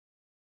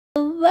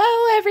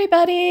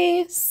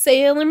everybody.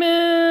 Sailor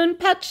Moon,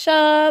 Pet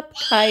Shop,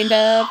 kind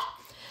of.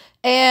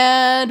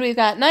 And we've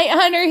got Night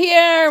Hunter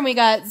here, and we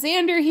got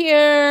Xander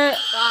here.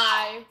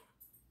 Bye.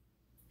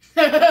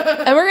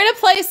 And we're going to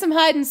play some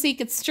hide and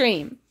seek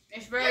extreme.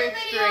 It's very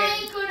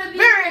extreme.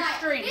 Very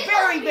extreme.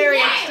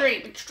 Very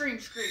extreme. Extreme.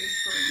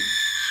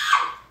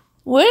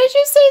 What did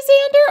you say,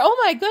 Xander?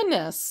 Oh my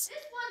goodness.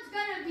 This one's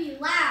going to be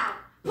loud.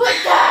 Put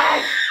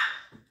that!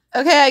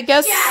 Okay, I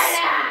guess...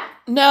 Get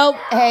No.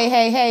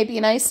 Hey, be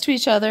nice to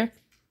each other.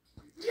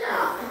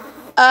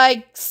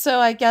 So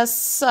I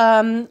guess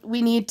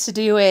we need to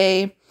do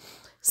a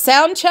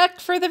sound check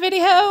for the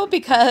video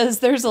because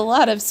there's a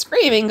lot of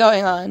screaming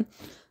going on.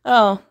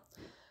 Oh,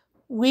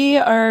 we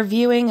are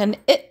viewing an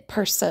it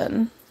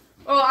person.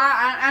 Oh,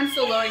 I'm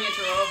still loading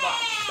into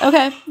Roblox.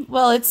 Okay,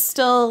 well, it's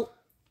still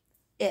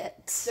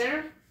it.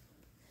 There?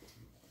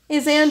 Hey,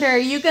 Xander, are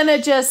you going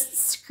to just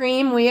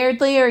scream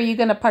weirdly or are you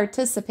going to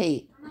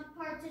participate? I'm going to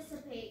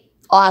participate.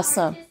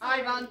 Awesome.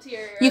 I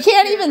volunteer. You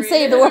can't even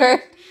say the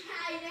word.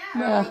 I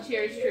know. I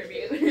volunteer as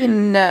tribute.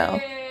 No.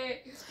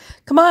 Yay.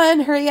 Come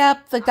on, hurry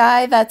up. The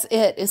guy that's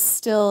it is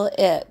still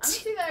I'm it.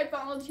 seeing that I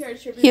volunteer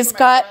as tribute He's for my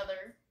got- brother.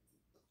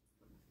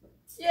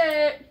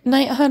 Yay.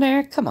 Night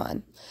Hunter, come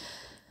on.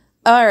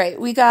 All right,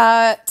 we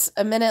got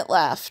a minute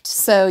left,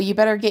 so you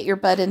better get your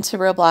butt into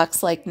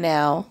Roblox like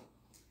now.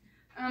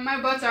 My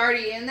butt's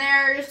already in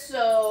there,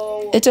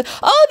 so...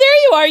 Oh, there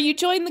you are. You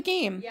joined the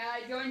game. Yeah,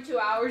 I joined 2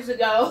 hours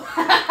ago.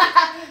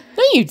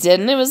 No, you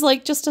didn't. It was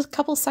like just a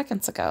couple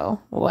seconds ago.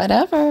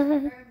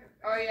 Whatever.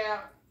 Oh,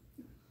 yeah.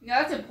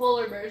 Yeah, that's a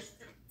polar bear.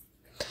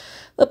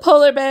 The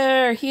polar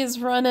bear, he's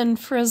running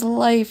for his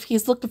life.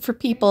 He's looking for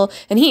people,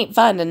 and he ain't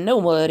finding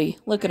nobody.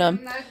 Look at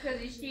him. That's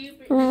because he's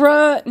stupid.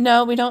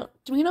 No, we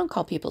don't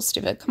call people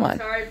stupid. Come on.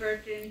 Sorry,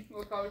 person.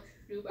 We'll call it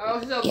stupid.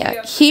 Oh, Sophia.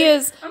 Yeah, he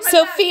is. Oh my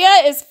Sophia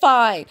is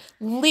fine.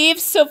 Leave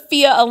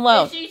Sophia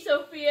alone. Is she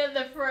Sophia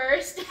the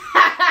first?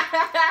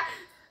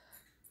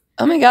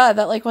 Oh my god,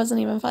 that like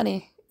wasn't even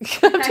funny.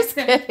 I'm just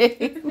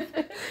kidding.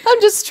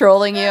 I'm just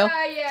trolling you.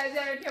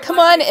 Yeah, Come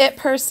on, it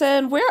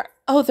person. Where?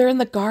 Oh, they're in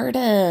the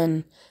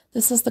garden.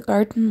 This is the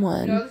garden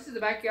one. No, this is the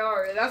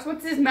backyard. That's what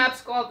this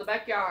map's called, the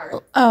backyard.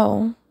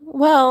 Oh,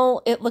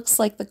 well, it looks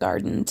like the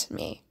garden to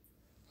me.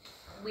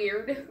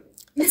 Weird.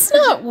 It's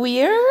not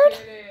weird.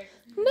 Kidding.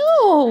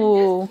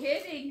 No. I'm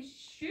just kidding.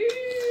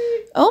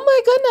 Shoot. Oh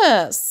my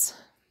goodness.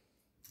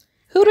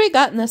 Who do we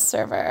got in this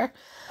server?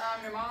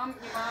 Your mom,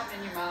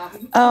 and your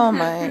mom. Oh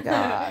my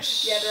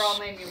gosh. Yeah, they're all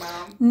named your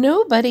mom.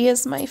 Nobody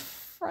is my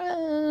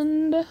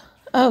friend.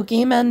 Oh,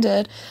 game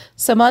ended.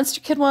 So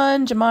Monster Kid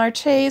won, Jamar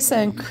Chase,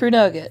 and Crew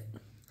Nugget.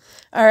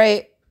 All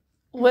right.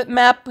 What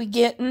map we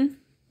getting?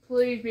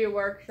 Please be a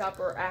workshop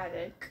or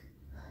attic.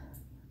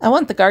 I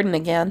want the garden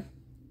again.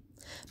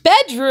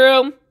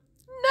 Bedroom.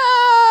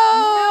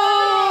 No.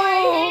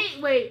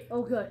 Wait.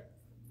 Oh, good.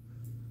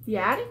 The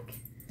attic?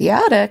 The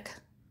attic.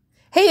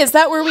 Hey, is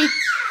that where we...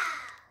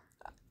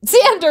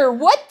 Xander,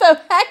 what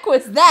the heck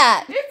was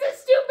that? It's a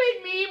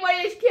stupid meme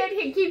where this kid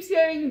he keeps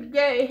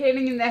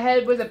hitting in the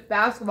head with a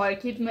basketball.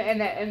 It keeps and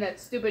that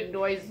stupid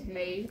noise is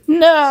made.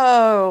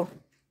 No.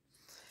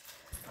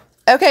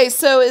 Okay,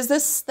 so is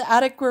this the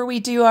attic where we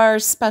do our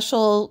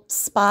special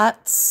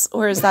spots,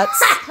 or is that?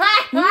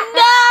 No. Wait,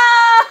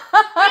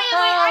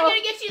 I'm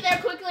gonna get you there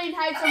quickly and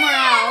hide somewhere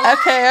else.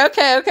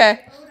 Okay.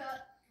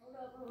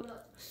 Hold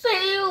up.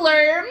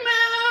 Sailor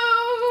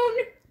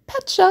Moon.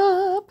 Pet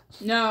Shop.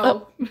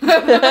 No.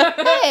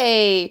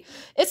 Hey,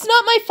 it's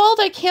not my fault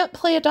I can't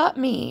play Adopt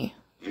Me.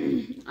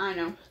 I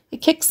know. It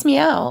kicks me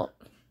out.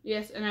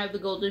 Yes, and I have the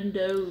golden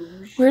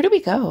doge. Where do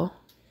we go?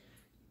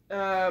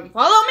 Follow me.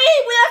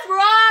 That's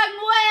wrong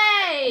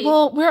way.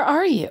 Well, where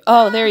are you?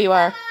 Oh, there you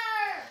are.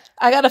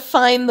 I gotta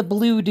find the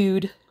blue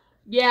dude.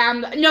 Yeah,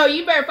 no,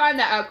 you better find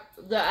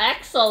the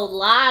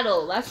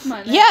axolotl. That's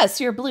my name. Yes,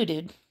 you're blue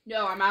dude.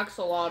 No, I'm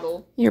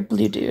axolotl. You're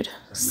blue dude.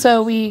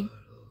 So we...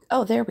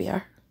 Oh, there we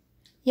are.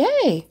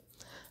 Yay.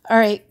 All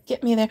right,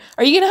 get me there.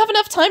 Are you going to have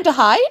enough time to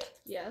hide?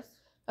 Yes.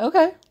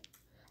 Okay.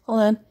 Hold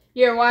on.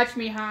 Here, watch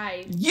me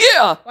hide.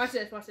 Yeah! Watch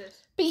this.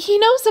 But he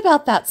knows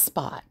about that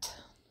spot.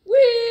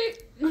 Whee!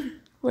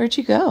 Where'd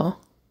you go?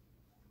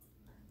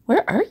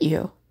 Where are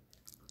you?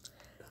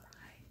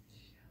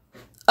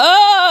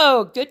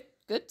 Oh, good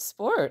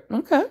sport.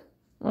 Okay.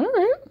 All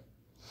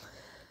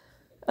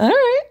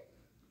right.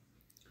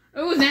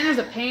 Oh, Xander's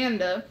a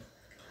panda.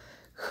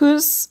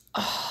 Who's...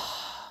 Oh.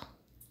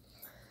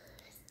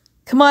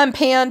 Come on,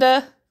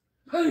 panda.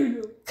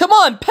 Come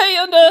on,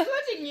 panda.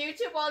 Watching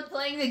YouTube while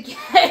playing the game.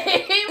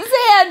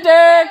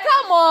 Xander,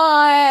 come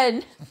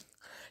on.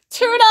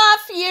 Turn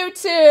off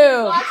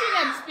YouTube. Watching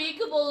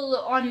Unspeakable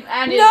on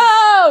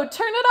No,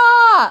 turn it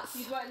off.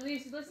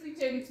 He's listening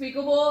to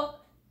Unspeakable.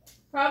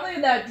 Probably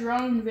that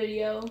drone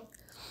video.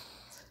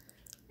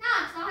 No,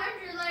 it's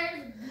 100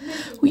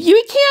 layers.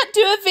 You can't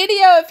do a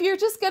video if you're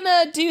just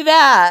gonna do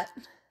that.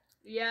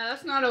 Yeah,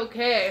 that's not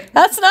okay.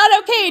 That's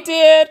not okay,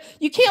 dude.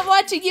 You can't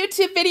watch a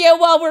YouTube video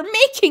while we're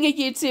making a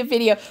YouTube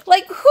video.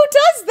 Like, who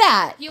does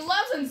that? He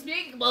loves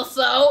Unspeakable,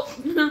 so...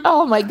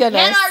 Oh, my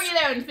goodness. Can't argue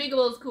that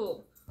Unspeakable is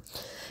cool.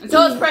 And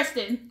so is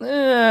Preston.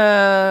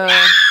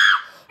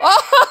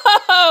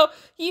 Oh,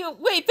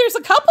 wait, there's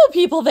a couple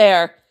people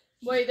there.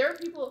 Wait, there are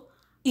people.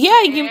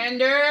 Yeah,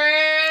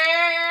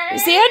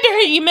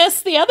 Xander, you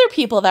missed the other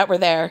people that were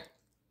there.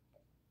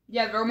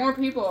 Yeah, there are more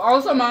people.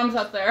 Also, Mom's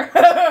up there.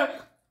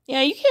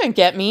 Yeah, you can't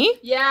get me.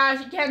 Yeah,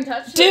 she can't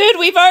touch it. Dude,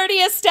 we've already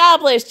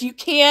established you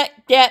can't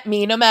get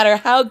me no matter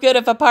how good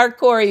of a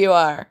parkour you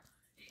are.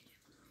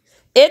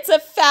 It's a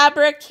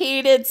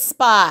fabricated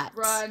spot.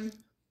 Run.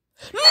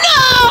 No!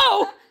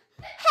 How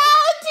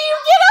do you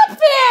get up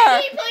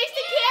there? He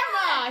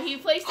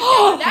placed the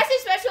camera. That's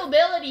his special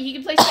ability. He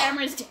can place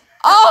cameras.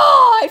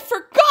 Oh, I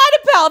forgot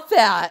about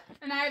that.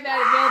 And I have that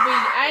ability.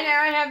 I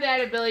have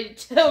that ability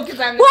too because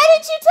I'm. Why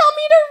did you tell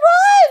me to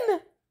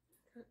run?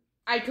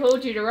 I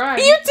told you to run.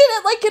 You did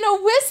it like in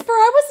a whisper.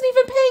 I wasn't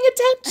even paying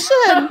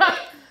attention.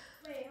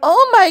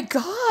 Oh my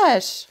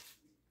gosh.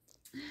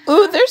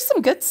 Ooh, there's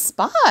some good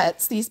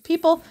spots. These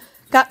people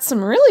got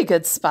some really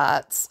good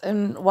spots.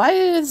 And why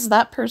is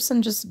that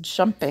person just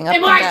jumping up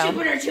and down?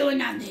 Jupiter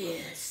chewing on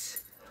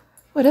this?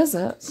 What is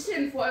it?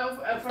 Tinfoil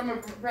from a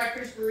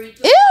breakfast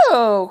burrito.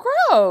 Ew,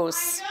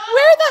 gross.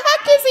 Where the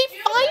heck is he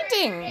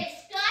finding?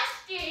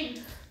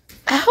 Disgusting.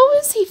 How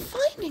is he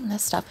finding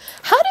this stuff?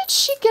 How did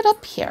she get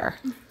up here?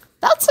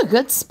 That's a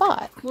good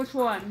spot. Which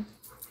one?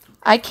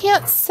 I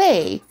can't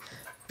say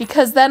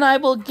because then I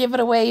will give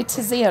it away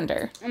to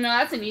Xander. No,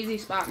 that's an easy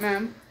spot,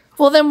 ma'am.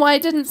 Well, then why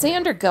didn't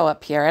Xander go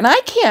up here? And I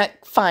can't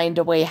find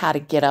a way how to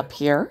get up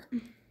here.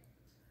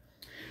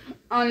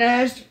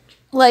 Honest.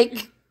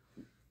 Like,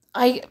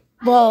 I got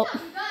Mom.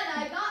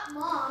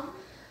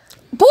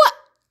 What?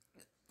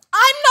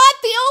 I'm not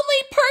the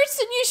only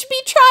person you should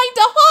be trying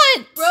to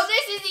hunt. Bro,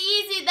 this is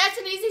easy. That's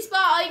an easy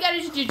spot. All you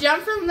gotta do is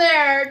jump from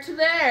there to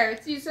there.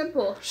 It's too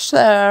simple.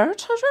 Sure.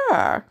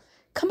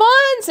 Come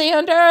on,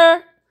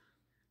 Xander.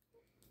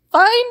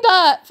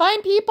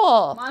 Find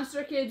people.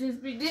 Monster Kid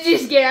just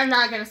get. I'm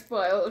not gonna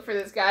spoil it for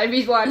this guy if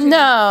he's watching.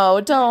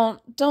 No,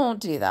 don't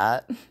do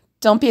that.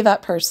 Don't be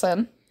that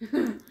person.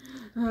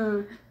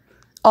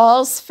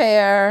 All's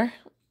fair,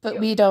 but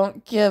we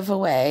don't give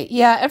away.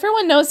 Yeah,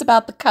 everyone knows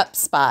about the cup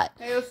spot.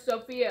 Hey,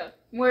 Sophia,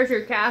 where's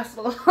your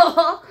castle?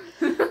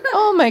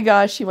 Oh my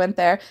gosh, you went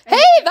there.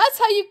 Hey, that's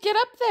how you get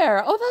up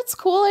there. Oh, that's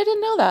cool. I didn't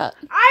know that.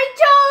 I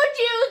told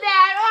you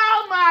that.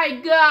 Oh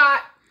my god.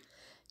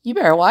 You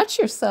better watch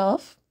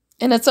yourself.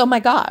 And it's oh my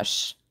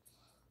gosh.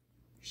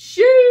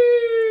 Shoot.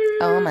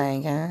 Oh my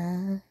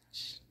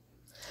gosh.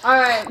 All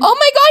right. Oh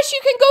my gosh, you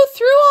can go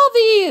through all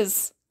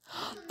these.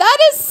 That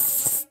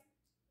is...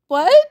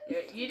 What?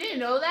 You didn't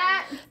know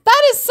that?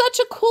 That is such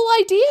a cool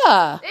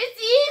idea. It's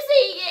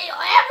easy.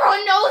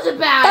 Everyone knows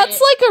about it.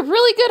 That's like a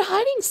really good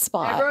hiding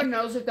spot. Everyone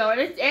knows it though.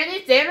 And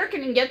Xander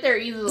can get there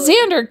easily.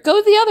 Xander,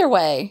 go the other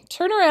way.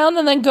 Turn around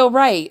and then go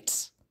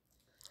right.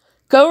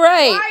 Go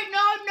right. Why?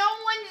 No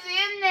one's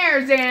in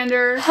there,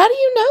 Xander. How do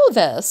you know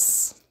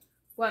this?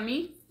 What,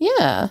 me?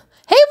 Yeah.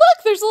 Hey,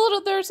 look, there's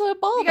a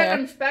ball Because there.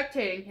 I'm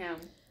spectating him.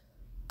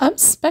 I'm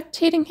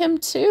spectating him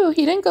too.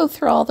 He didn't go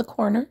through all the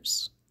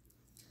corners.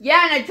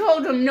 Yeah, and I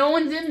told him no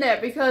one's in there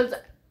because...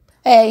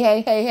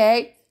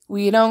 Hey.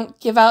 We don't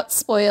give out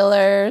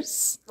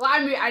spoilers. Well,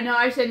 I mean, I know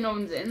I said no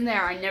one's in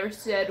there. I never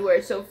said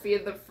where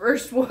Sophia the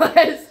first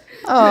was.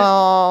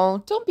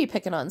 Oh, don't be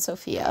picking on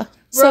Sophia.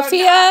 Bro,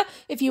 Sophia,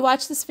 if you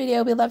watch this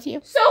video, we love you.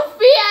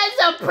 Sophia is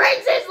a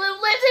princess who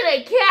lives in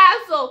a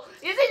castle.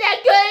 Isn't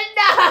that good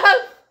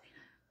enough?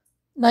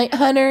 Night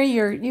Hunter,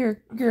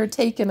 you're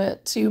taking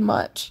it too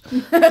much.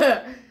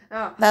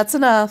 Oh, That's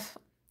enough.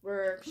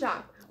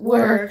 workshop.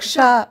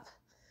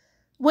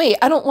 Wait,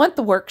 I don't want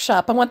the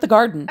workshop. I want the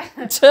garden.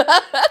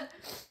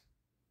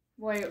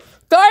 Wait.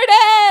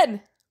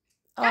 Garden!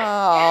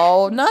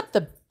 Oh, not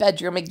the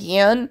bedroom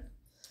again.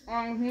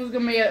 Who's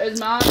gonna be his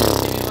mom? Is it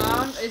gonna be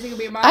mom? Is it gonna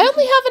be mom? I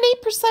only have an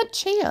 8%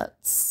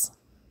 chance.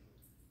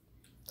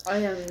 I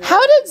have no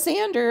How did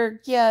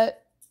Xander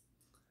get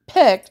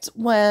picked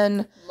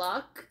when...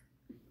 luck.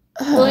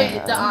 Well,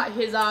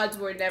 his odds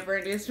were never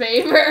in his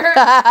favor.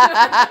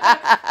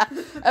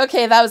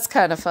 Okay, that was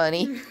kind of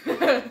funny.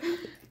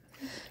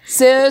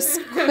 Zeus,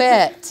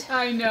 quit.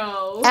 I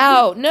know.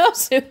 Ow, no,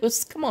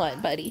 Zeus. Come on,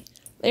 buddy.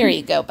 There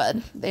you go,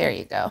 bud. There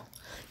you go.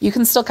 You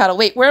can still cuddle.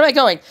 Wait, where am I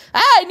going?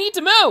 I need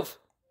to move.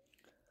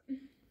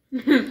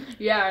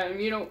 Yeah,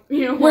 you know.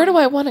 Where do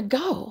I want to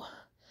go?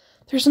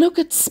 There's no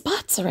good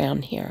spots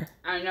around here.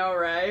 I know,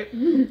 right?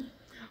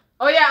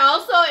 Oh yeah.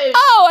 Also, if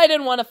Oh, I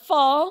didn't want to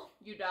fall.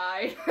 you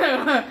die.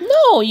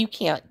 No, you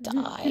can't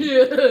die.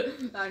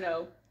 I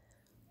know.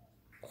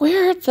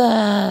 Where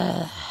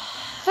the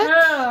heck?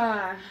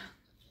 Ah,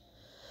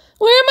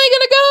 Where am I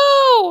gonna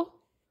go?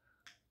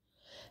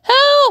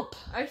 Help!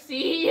 I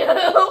see you.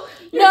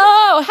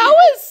 No, how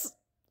is...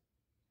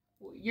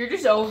 You're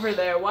just over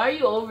there. Why are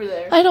you over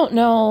there? I don't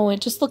know.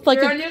 It just looked like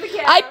You're under the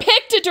couch. I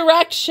picked a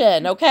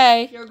direction,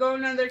 okay? You're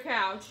going under the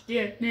couch.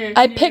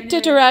 I picked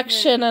a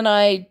direction and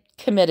I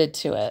committed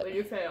to But it.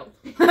 you failed.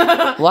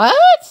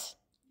 What?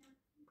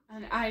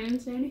 And I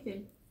didn't say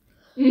anything.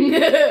 Come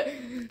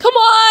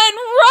on,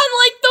 run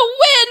like the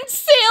wind,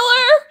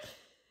 sailor!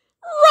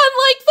 Run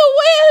like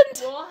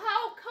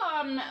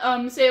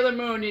Sailor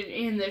Moon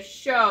in the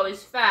show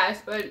is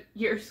fast, but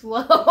you're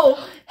slow.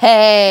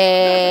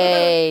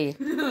 Hey.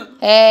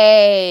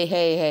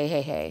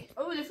 Hey.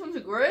 Oh, this one's a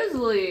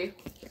grizzly.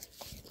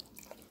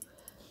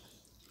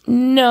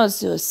 No,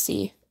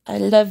 Zeusy. I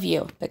love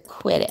you, but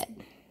quit it.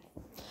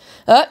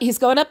 Oh, he's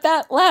going up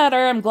that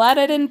ladder. I'm glad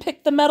I didn't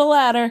pick the metal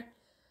ladder.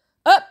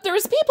 Oh, there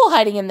was people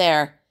hiding in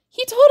there.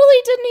 He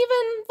totally didn't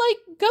even,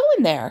 go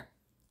in there.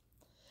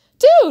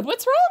 Dude,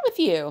 what's wrong with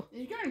you?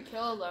 You're gonna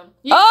kill them.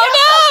 No!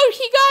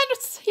 He got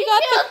killed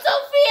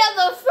Sophia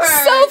the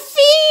first.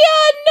 Sophia,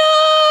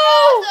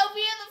 no!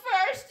 Sophia the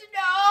first,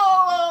 no.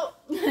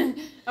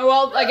 Oh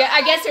well, I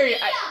guess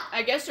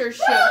her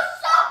show.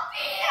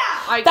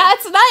 Sophia!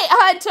 That's Night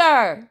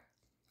Hunter.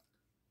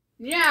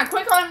 Yeah,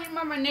 quick on me,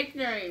 my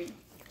nickname.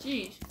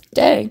 Jeez.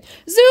 Dang,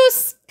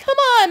 Zeus, come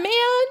on,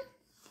 man.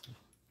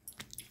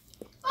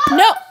 Oh,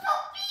 No.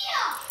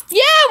 Sophia!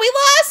 Yeah, we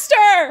lost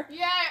her.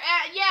 Yeah,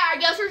 I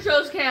guess her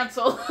show's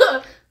canceled.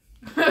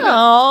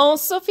 Oh,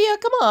 Sophia,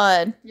 come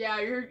on. Yeah,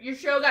 your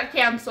show got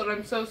canceled.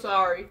 I'm so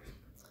sorry.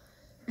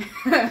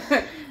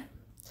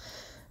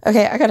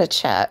 Okay, I gotta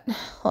chat.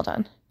 Hold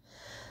on.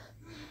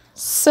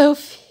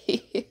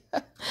 Sophia.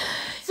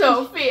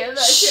 Sophia,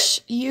 Shh,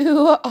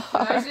 you I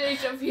are. say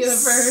Sophia the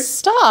first.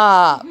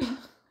 Stop.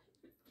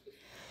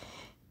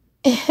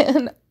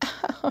 In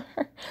our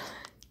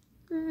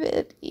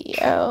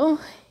video.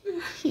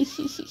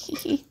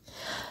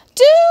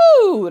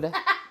 Dude!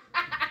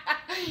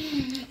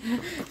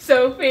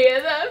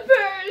 Sophia the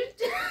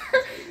first.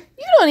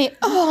 You don't need.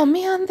 Oh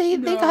man, they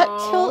got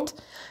No. killed.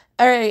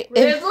 All right.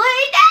 Grizzly.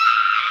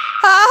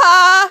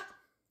 Ha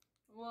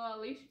Well, at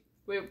least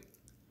wait.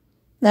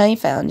 Now he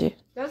found you.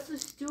 That's the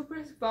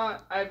stupidest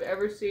spot I've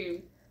ever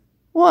seen.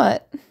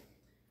 What?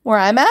 Where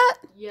I'm at?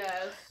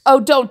 Yes. Oh,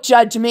 don't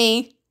judge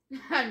me.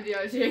 I'm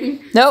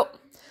judging. Nope.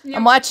 Yep.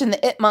 I'm watching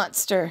the It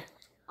Monster.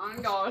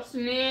 I'm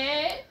gossiping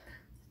it.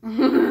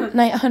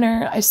 Night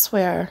Hunter, I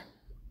swear.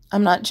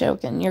 I'm not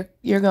joking.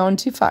 You're going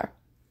too far.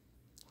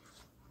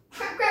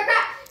 Crap, crap,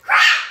 crap, crap!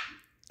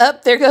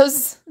 Up, there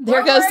goes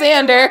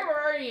Xander.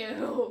 Where are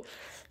you?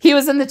 He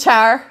was in the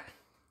char.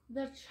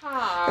 The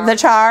char. The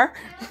char.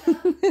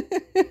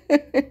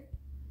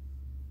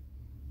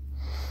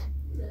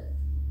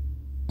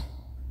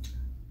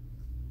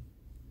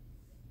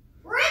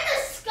 We're in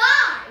the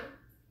sky!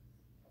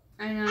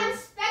 I know. I'm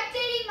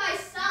spectating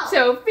myself.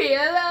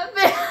 Sophia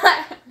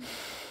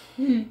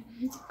the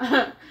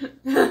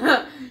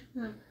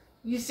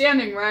You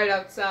standing right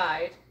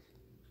outside.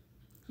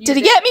 Did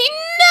he get me?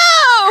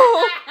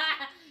 No!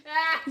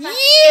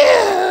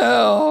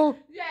 You!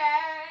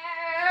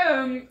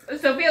 Yeah.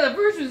 Sophia the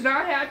first was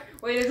not happy.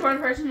 Wait, there's one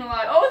person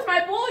alive. Oh, it's my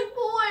boy.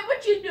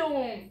 What you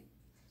doing?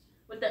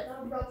 With the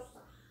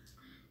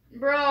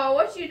bro?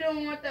 What you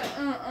doing with the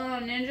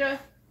ninja?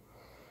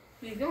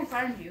 He's gonna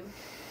find you.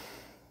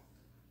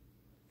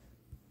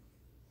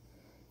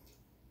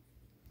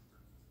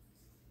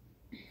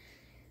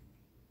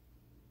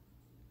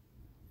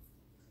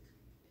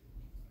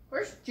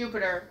 Where's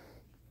Jupiter?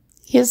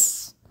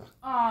 He's.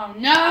 Oh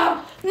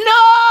no!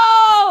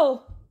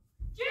 No!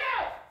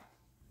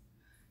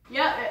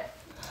 Yeah.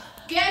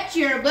 Get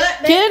your butt.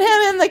 Get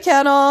him in the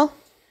kennel.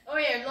 Oh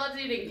yeah, he loves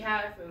eating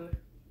cat food.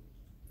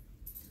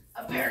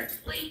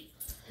 Apparently.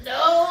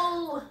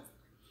 No.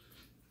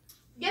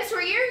 Guess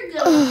where you're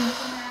going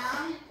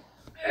now?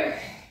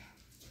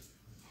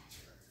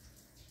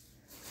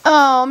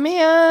 Oh,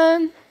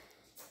 man.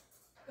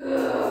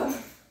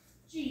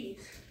 Jeez.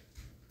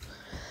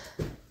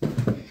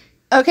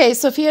 Okay,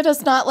 Sophia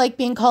does not like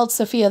being called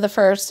Sophia the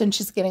First, and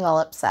she's getting all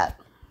upset.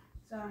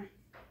 Sorry.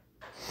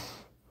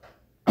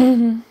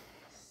 Mhm.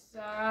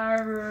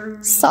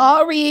 Sorry.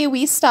 Sorry,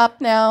 we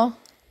stop now.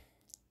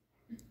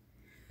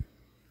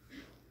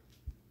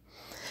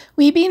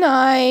 We be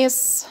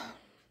nice.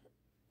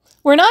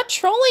 We're not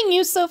trolling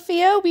you,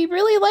 Sophia. We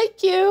really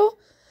like you.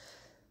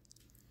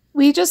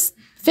 We just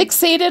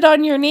fixated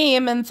on your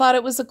name and thought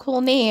it was a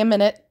cool name,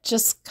 and it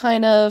just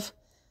kind of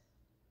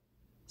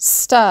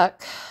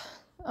stuck.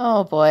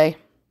 Oh, boy.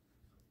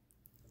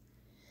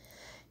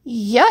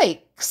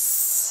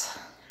 Yikes.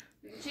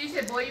 She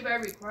said, boy, you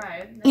better be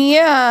quiet.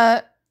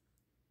 Yeah.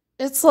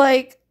 It's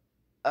like,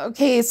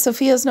 okay,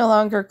 Sophia's no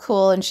longer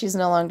cool and she's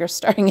no longer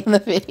starring in the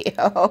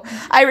video.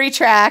 I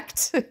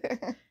retract. I'm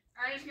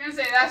just going to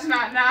say that's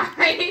not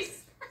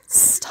nice.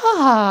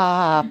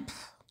 Stop.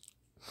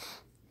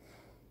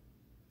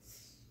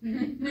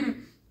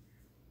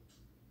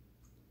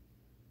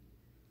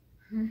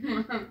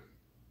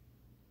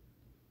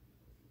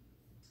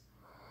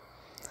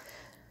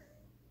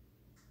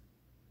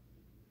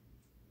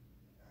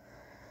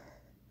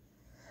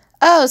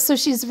 Oh, so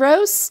she's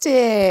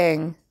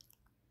roasting.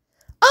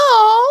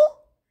 Oh.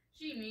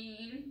 She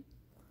mean.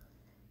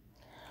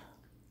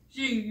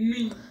 She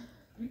mean.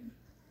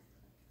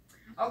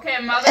 Okay,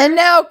 mother. And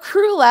now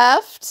crew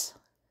left.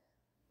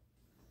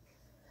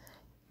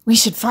 We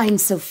should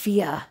find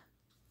Sophia.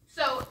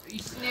 So, you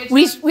snitch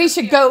We on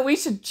should go. We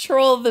should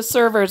troll the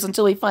servers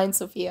until we find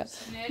Sophia.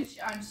 Snitch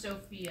on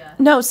Sophia.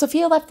 No,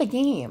 Sophia left the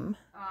game.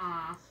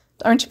 Aw.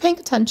 Aren't you paying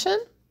attention?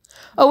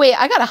 Oh, wait,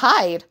 I gotta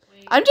hide.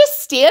 Wait. I'm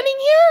just standing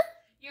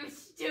here? You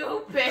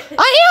stupid.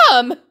 I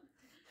am.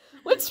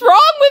 What's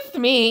wrong with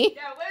me?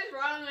 Yeah, what is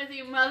wrong with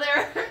you, mother?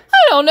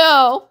 I don't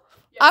know.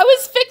 Yeah. I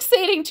was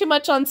fixating too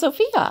much on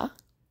Sophia.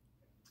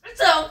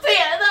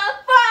 Sophia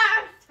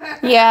the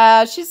first.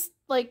 Yeah, she's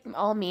like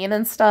all mean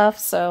and stuff,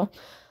 so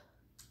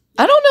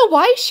I don't know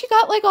why she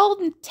got like all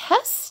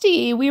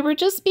testy. We were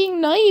just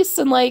being nice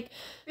and like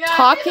Yeah,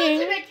 talking. You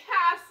live in a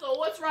castle.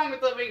 What's wrong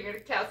with living in a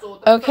castle?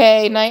 With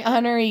Okay, Night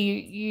Hunter,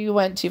 you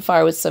went too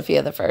far with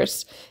Sophia the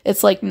First.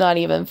 It's like not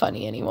even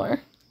funny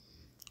anymore.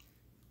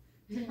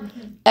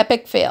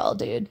 Epic fail,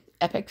 dude.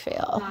 Epic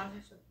fail. Oh,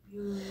 that's so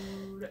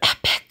beautiful.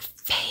 Epic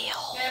fail.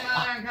 Okay,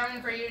 Mother, I'm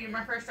coming for you. You're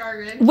my first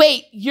target.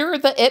 Wait, you're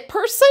the it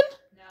person?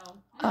 No.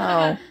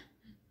 Oh.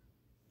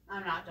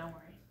 I'm not, don't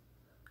worry.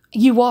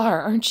 You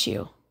are, aren't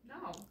you?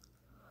 No.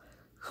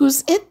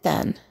 Who's it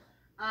then?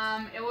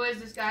 It was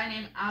this guy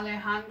named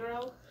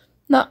Alejandro.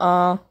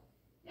 Nuh-uh.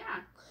 Yeah.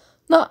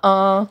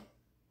 Nuh-uh.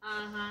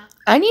 Uh-huh.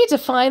 I need to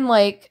find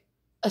like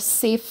a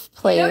safe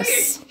place.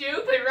 You know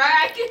you're stupid,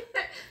 right?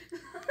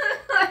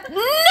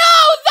 No,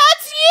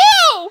 that's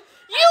you!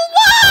 You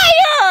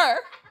liar!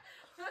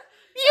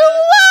 You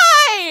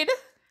lied!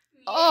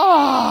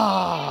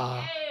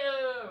 Oh.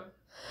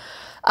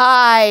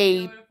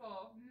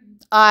 Beautiful.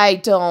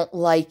 I don't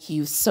like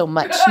you so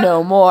much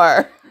no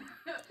more.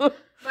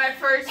 My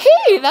first Hey,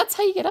 kill. that's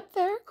how you get up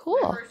there. My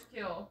Cool. first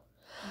kill.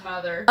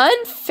 Mother.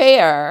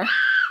 Unfair.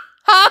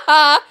 Ha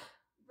ha.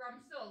 I'm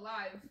still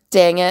alive.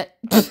 Dang it.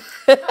 Wait,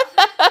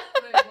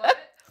 what?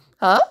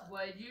 Huh?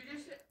 What did you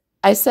just say?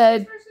 I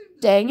said, This person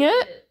just dang did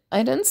it.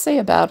 I didn't say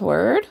a bad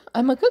word.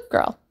 I'm a good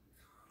girl.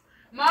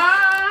 Mom!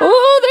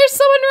 Oh, there's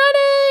someone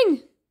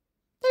running.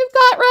 They've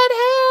got red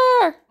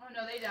hair. Oh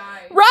no, they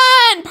died.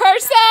 Run,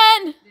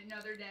 person. No,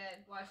 they're dead.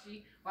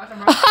 Watch them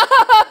run.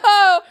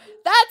 Oh,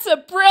 that's a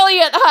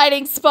brilliant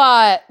hiding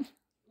spot.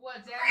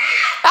 What's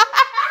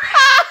that?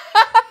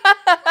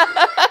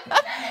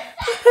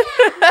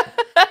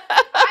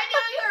 I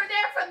knew you were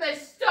there from the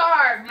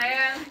start,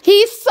 man.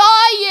 He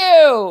saw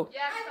you.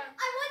 Yes.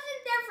 I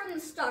wasn't there from the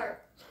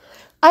start.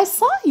 I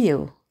saw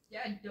you.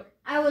 Yeah.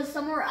 I was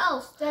somewhere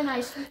else. Then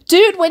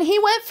Dude, when he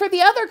went for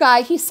the other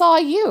guy, he saw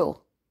you.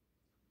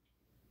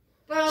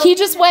 He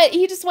just went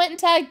and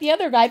tagged the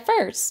other guy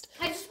first.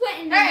 I just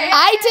went in.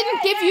 I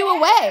didn't give you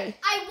away.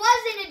 I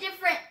was in a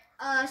different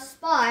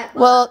spot. but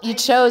Well, you I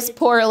chose decided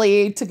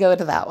poorly to go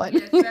to that one.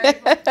 Yes,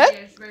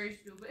 yes, very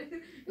stupid.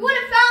 You would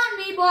have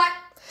found me, but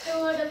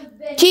it would have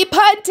been. Keep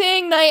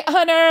hunting, Night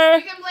Hunter.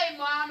 You can blame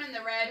Mom and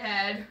the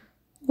redhead.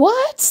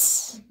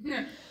 What?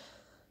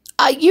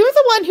 You're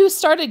the one who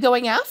started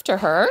going after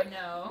her. I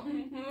know.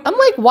 I'm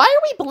like, why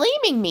are we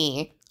blaming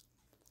me?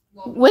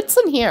 Well, What's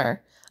in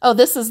here? Oh,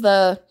 this is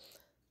the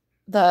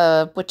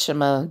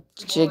whatchamajiggy.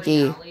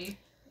 bowling alley.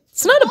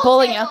 It's not a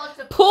bowling alley. It's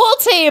a Pool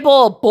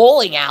table,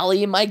 bowling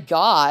alley. My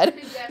God.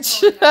 Yes,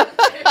 bowling alley.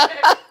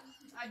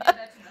 I did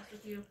that to mess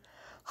with you.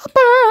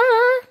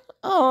 Hopper.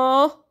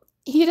 Oh,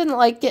 he didn't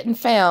like getting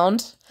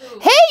found. Ooh.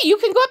 Hey, you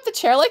can go up the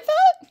chair like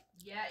that?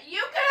 Yeah,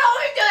 you can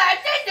always do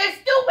that since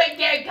the stupid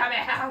game coming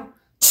out.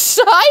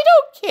 I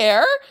don't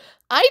care.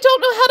 I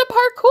don't know how to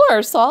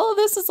parkour, so all of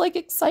this is like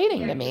exciting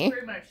Yeah, to you me.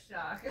 pretty much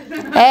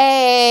suck.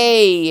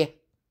 Hey,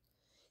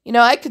 you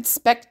know, I could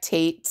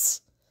spectate.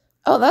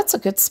 Oh, that's a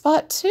good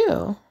spot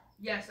too.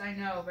 Yes, I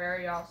know.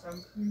 Very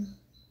awesome.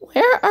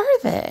 Where are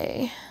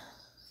they?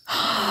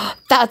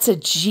 That's a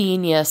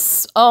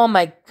genius. Oh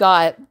my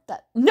God.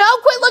 No,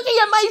 quit looking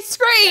at my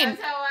screen.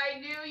 That's how I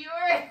knew you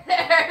were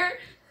there.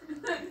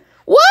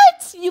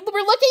 What? You were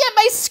looking at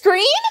my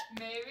screen?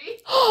 Maybe.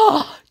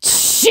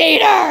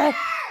 Cheater!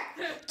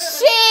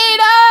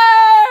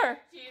 Cheater!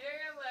 Cheater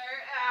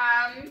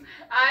alert.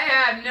 I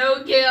have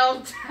no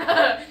guilt.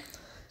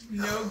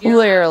 No guilt.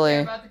 Clearly.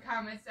 I don't care about the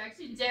comment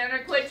section.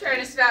 Tanner, quit trying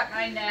to snap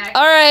my neck.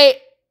 All right.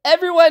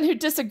 Everyone who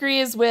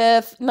disagrees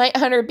with Night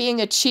Hunter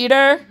being a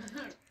cheater,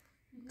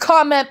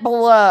 comment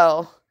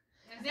below.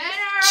 Tanner!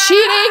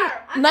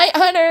 Cheating, Night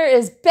Hunter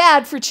is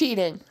bad for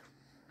cheating.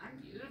 I'm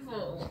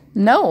beautiful.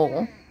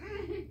 No.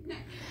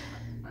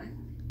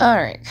 All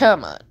right,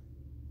 come on.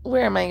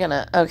 Where am I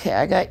gonna? Okay,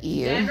 I got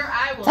you. Tanner,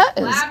 I will That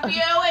is- slap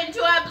you into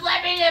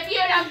oblivion if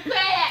you don't quit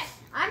it.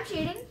 I'm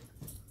cheating.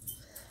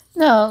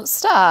 No,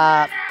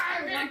 stop.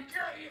 I'm gonna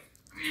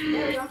kill you.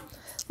 There we go.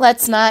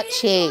 Let's not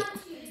cheat.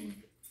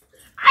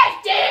 I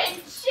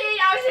didn't cheat.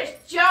 I was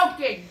just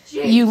joking.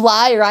 Jeez. You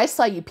liar. I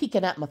saw you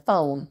peeking at my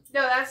phone.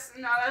 No, that's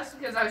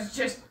because I was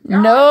just.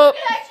 Nope.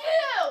 Looking at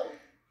you.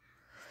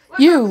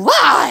 What's You wrong-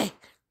 lie.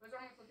 What's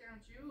wrong with looking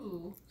at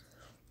you?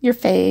 Your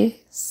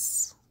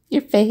face.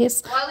 Your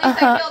face. Well, at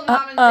least I killed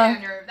Mom and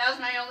Xander. That was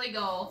my only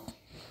goal.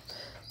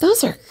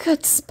 Those are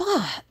good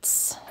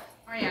spots.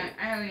 Oh yeah,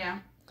 yeah.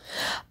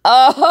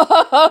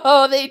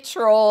 Oh, they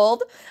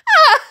trolled.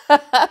 I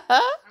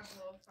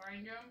will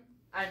find them.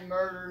 I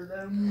murder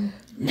them.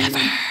 Never.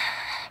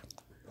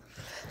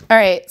 All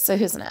right, so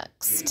who's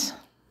next?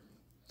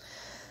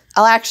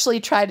 I'll actually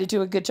try to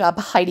do a good job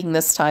hiding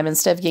this time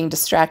instead of getting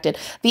distracted.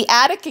 The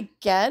attic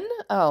again?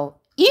 Oh,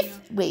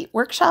 Wait,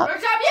 workshop?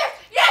 Workshop, yes!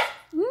 Yes!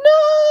 No,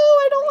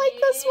 I don't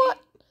like this one.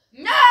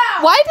 No!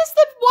 Why does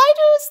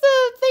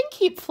the thing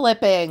keep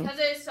flipping? Because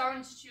it's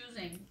someone's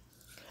choosing.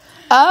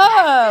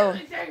 Oh.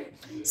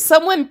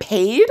 Someone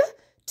paid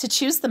to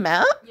choose the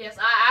map? Yes,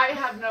 I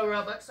have no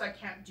Robux, so I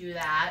can't do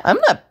that. I'm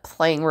not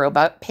paying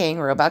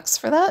Robux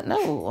for that.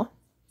 No.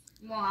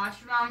 Well,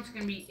 astronaut's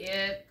gonna be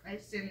it.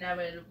 It's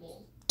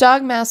inevitable.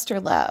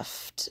 Dogmaster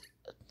left.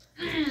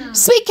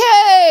 Sweet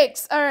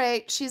cakes! All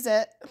right, she's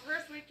it.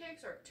 Her sweet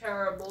cakes are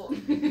terrible.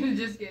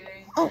 Just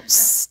kidding. Oh,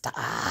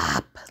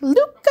 stop.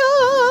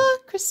 Luca!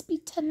 Crispy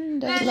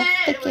tender.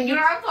 You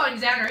know, I'm following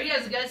Xander. He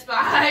has a good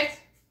spot.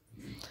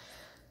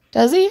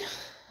 Does he?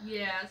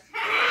 Yes.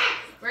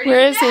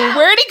 Where is he?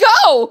 Where'd he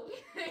go?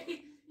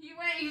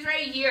 He's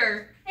right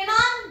here. Hey,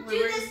 Mom, do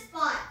this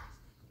spot.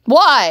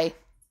 Why?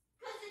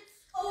 Because it's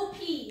OP.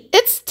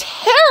 It's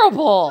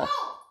terrible. No,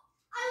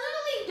 I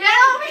literally... Get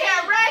over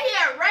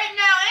here, right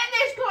now, in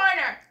this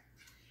corner.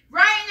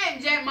 Right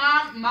in it,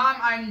 Mom,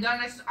 I'm done.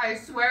 I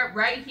swear,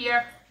 right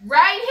here.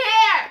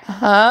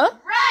 Huh?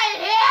 Right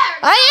here.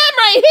 I am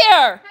right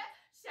here.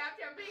 Stop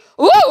jumping.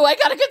 Ooh, I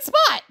got a good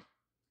spot.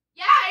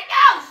 Yeah,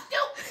 I know,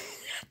 stupid.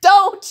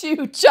 Don't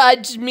you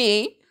judge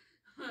me.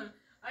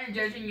 I'm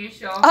judging you,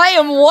 Shaw. I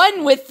am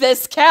one with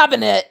this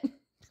cabinet.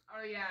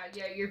 Oh yeah,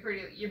 you're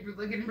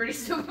looking pretty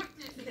stupid.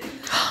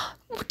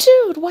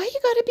 Dude, why you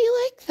gotta be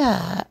like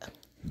that?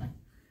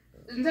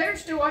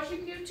 Xander's still watching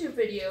YouTube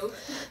videos.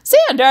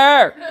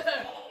 Xander! I'm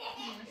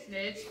a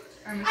snitch.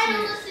 I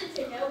don't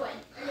listen to no one.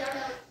 I don't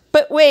know.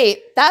 But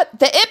wait, the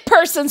it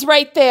person's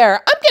right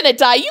there. I'm gonna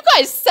die. You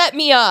guys set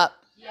me up.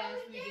 Yes,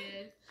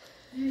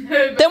 we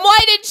did. Then why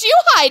did you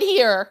hide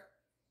here?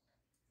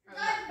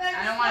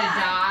 I don't want to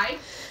die.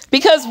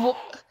 Because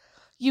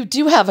you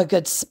do have a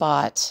good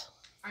spot.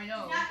 I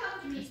know. Now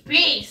come to me. It's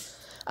peace.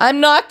 I'm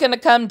not gonna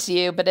come to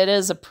you, but it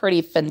is a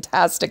pretty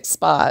fantastic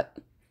spot.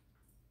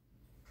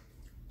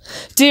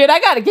 Dude, I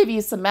gotta give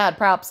you some mad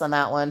props on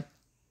that one.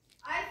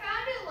 I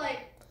found it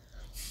like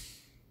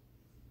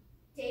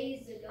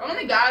days ago.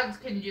 Only gods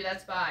can do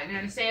that spot, and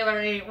then Sailor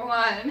ain't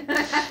one.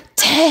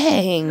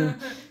 Dang,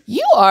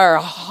 you are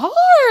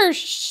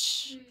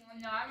harsh.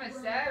 No, I'm a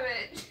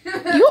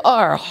savage. You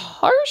are a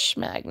harsh,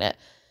 Magnet.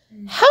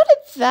 How did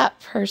that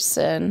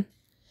person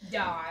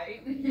Die.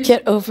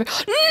 get over?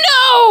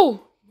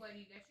 No! What,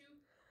 he get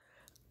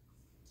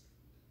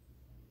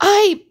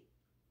you?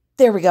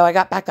 There we go. I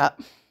got back up.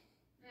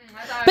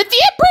 I thought. But the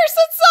it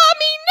person saw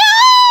me.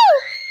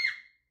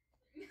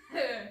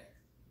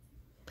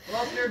 No!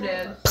 Well, you're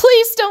dead.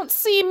 Please don't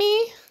see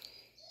me.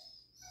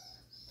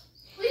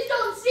 Please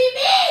don't see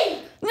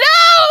me! No!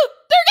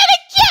 They're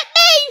gonna get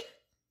me!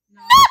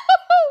 No.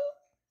 No!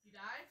 You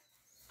died?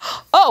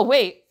 Oh,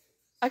 wait.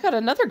 I got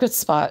another good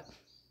spot.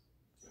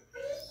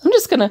 I'm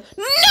just gonna...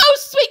 No,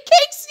 sweet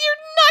cakes!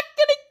 You're not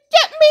gonna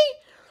get me!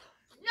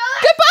 No!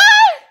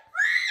 Goodbye!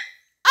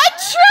 I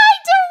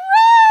tried to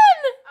run!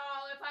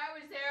 Oh, if I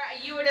was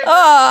there, you would have.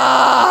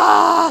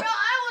 Ah! Bro,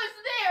 I was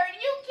there, and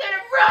you could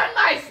have run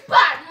my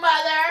spot,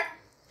 mother.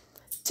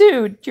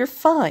 Dude, you're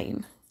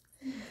fine.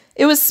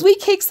 It was sweet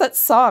cakes that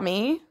saw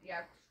me.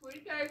 Yeah,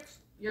 sweet cakes.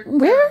 You're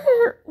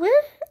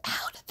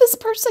How did this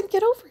person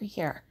get over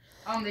here?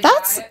 they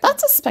That's died.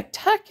 a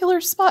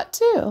spectacular spot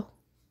too.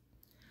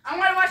 I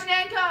want to watch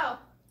Nanko.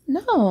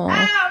 No. Oh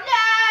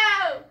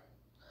no!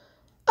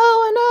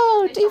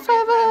 Oh no, They told me to put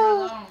him D50.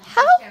 alone.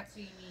 How He can't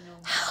see me no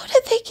more. how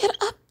did they get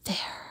up there?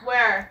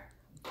 Where?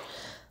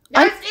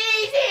 I'm- That's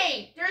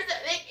easy.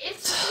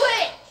 It's a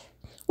switch.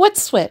 What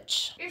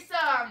switch? It's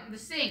the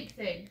sink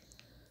thing.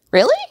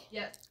 Really?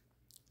 Yes.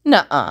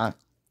 Nuh-uh.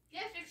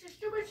 Yes, it's a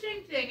stupid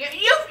sink thing.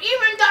 You've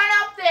even gone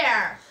up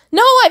there.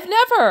 No, I've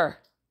never.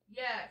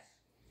 Yes.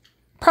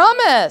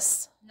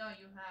 Promise. No,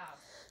 you have.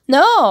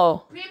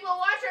 No. People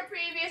watch our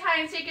previous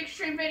hide and seek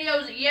extreme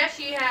videos. Yes,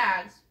 she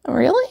has.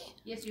 Really?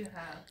 Yes, you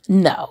have.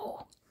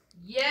 No.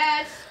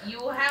 Yes,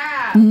 you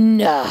have.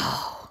 No.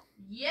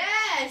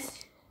 Yes.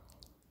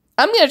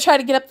 I'm gonna try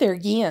to get up there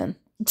again.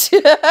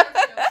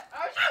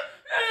 Oh,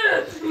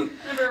 How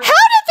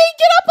did they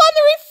get up on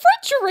the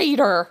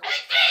refrigerator?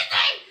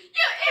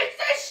 It's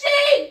the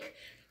sink.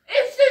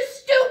 It's the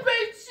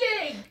stupid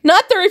sink.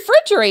 Not the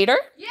refrigerator.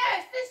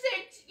 Yes, the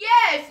sink.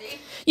 Yes.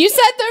 You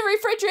said the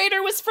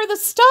refrigerator was for the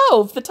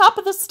stove, the top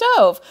of the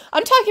stove.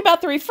 I'm talking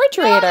about the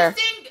refrigerator. No, the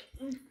sink.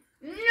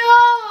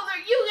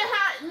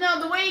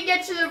 No, the way you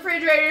get to the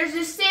refrigerator is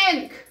the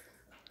sink.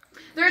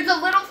 There's a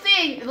little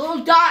thing, a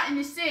little dot in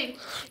the sink.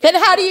 Then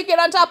how do you get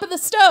on top of the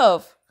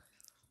stove?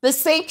 The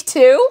sink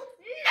too?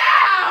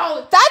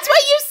 No! That's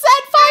what you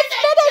said 5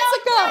 minutes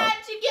Jump ago.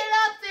 pad to get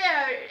up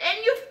there.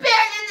 And you've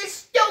been in the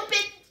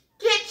stupid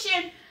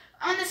kitchen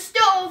on the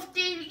stove,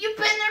 dude. You've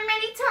been there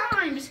many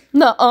times.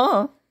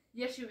 Nuh-uh.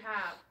 Yes, you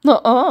have.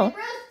 Nuh-uh. Hey,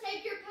 Rose,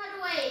 take your pet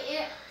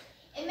away.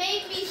 It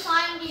made me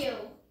find you.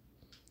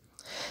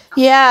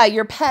 Yeah,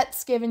 your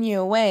pet's giving you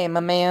away, my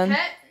man.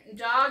 Pet,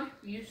 dog,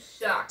 you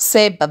suck.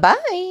 Say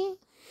bye-bye.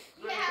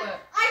 Yeah,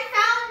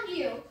 I found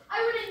you.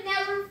 I would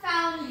have never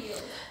found you.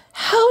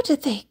 How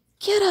did they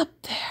get up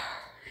there?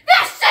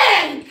 The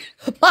sink!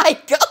 My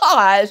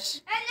gosh.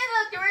 And then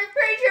look, the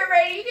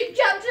refrigerator. You can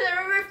jump to the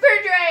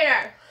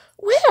refrigerator.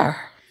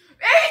 Where?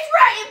 It's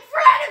right in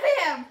front of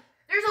him.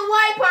 There's a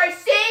white part,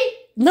 see?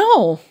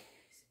 No.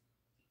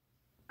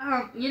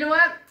 You know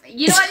what?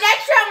 Next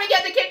time we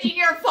get the kitchen,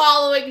 you're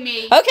following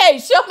me. Okay,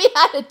 show me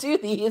how to do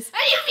these.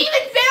 And you've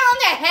even found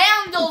the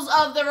handles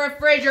of the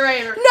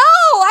refrigerator. No,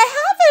 I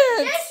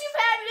haven't. Yes, you've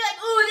had to be like,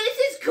 ooh, this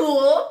is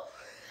cool.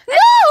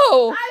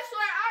 No. I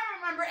swear, I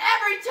remember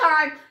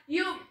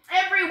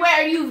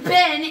everywhere you've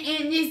been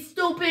in this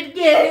stupid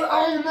game.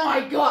 Oh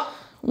my god.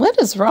 What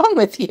is wrong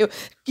with you?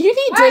 You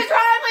need What to. is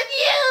wrong with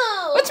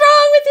you? What's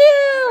wrong with you?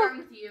 What's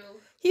wrong with you?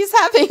 He's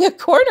having a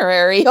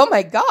coronary. Oh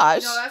my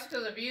gosh. No, that's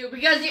because of you.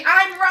 Because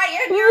I'm right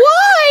in here.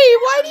 Why?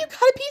 Why do you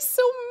gotta be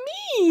so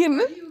mean?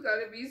 You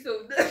gotta be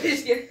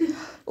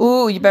so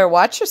Ooh, you better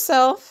watch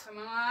yourself. Come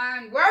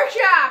on,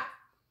 workshop.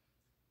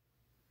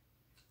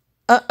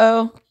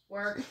 Uh-oh.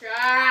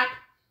 Workshop.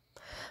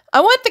 I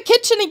want the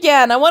kitchen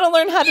again. I want to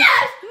learn how to...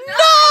 Yes!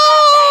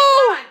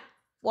 No!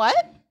 What?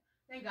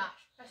 Thank gosh.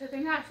 I said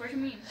thank gosh. What do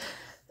you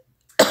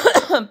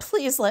mean?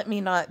 Please let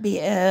me not be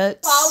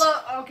it.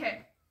 Follow.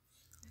 Okay.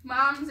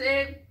 Mom's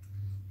in.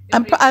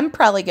 I'm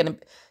probably gonna...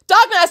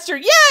 Dog master,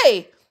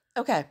 yay!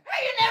 Okay.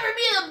 Hey, you never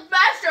be the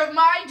master of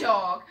my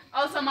dog.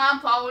 Also, Mom,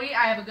 follow me.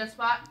 I have a good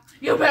spot.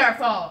 You better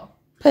follow.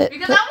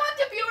 Because I want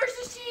the viewers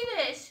to see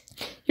this.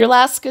 Your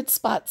last good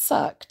spot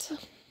sucked.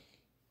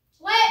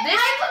 Wait, I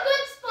have a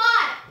good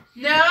spot.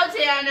 No,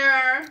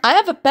 Tanner. I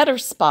have a better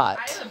spot.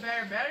 I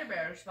have a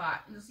better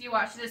spot. Let's see,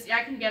 watch this.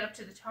 I can get up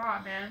to the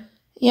top, man.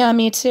 Yeah,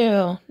 me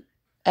too.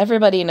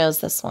 Everybody knows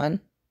this one.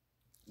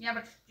 Yeah,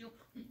 but you...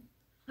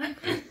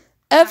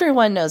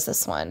 Everyone knows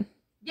this one.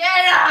 Get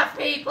up,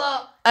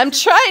 people. I'm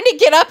trying to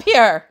get up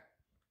here.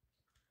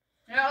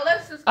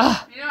 Let's just...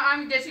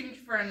 I'm ditching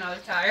for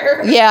another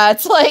tire. Yeah,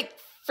 it's like,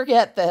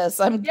 forget this.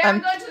 I'm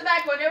going to the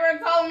back one.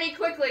 Everyone follow me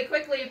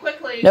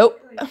quickly.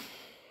 Nope.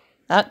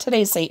 Not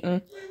today,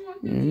 Satan.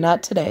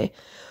 Not today.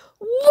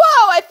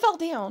 Whoa, I fell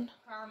down.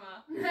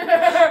 Karma.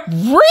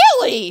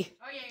 Really?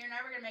 Oh yeah, you're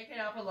never gonna make it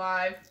up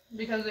alive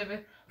because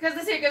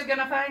the sick is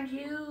gonna find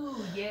you.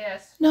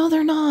 Yes. No,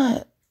 they're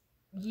not.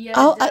 Yes.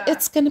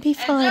 It's gonna be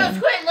fine. And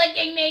so quit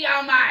licking me.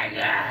 Oh my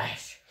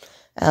gosh.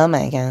 Oh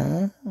my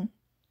god.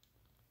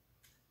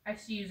 I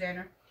see you,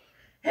 Xander.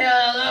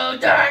 Hello,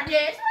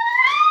 darkness.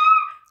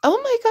 Oh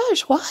my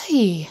gosh,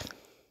 why?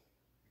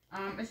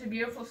 It's a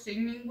beautiful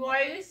singing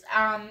voice.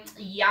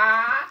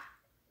 Yeah.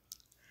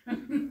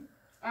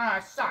 I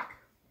suck.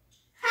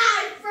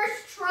 I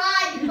first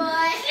tried,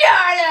 but...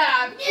 Shut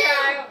up,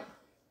 child.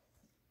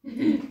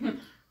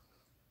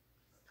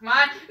 Come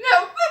on.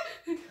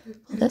 No.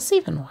 Will this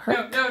even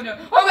work?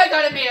 No. Oh my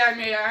god, I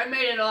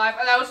made it alive.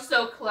 Oh, that was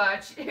so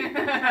clutch.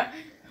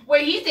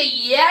 Wait, he's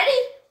a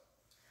Yeti?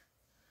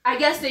 I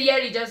guess the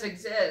Yeti does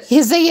exist.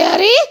 He's a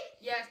Yeti?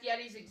 Yes,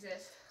 Yetis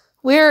exist.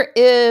 Where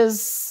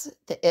is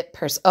the it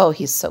person? Oh,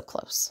 he's so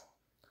close.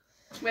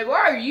 Wait,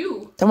 where are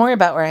you? Don't worry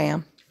about where I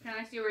am. Can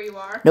I see where you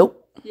are?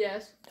 Nope.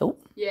 Yes.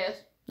 Nope. Yes.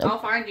 Nope. I'll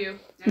find you.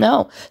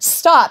 No.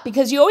 Stop,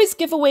 because you always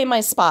give away my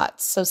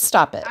spots, so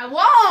stop it. I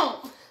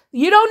won't.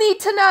 You don't need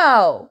to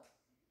know.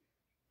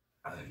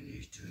 I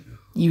need to know.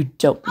 You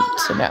don't need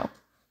to know.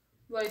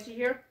 Wait, is he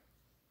here?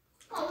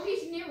 Oh,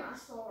 he's near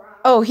us, all right.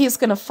 Oh, he's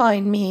going to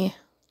find me.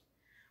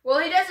 Well,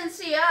 he doesn't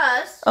see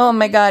us. Oh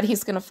my god,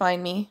 he's going to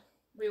find me.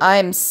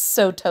 I'm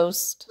so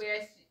toast.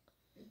 Wait,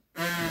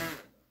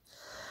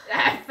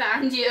 I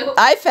found you.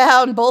 I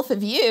found both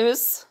of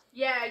yous.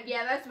 Yeah,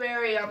 that's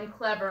very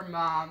clever,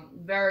 Mom.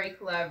 Very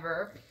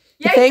clever.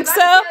 You think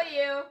so? Kill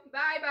you.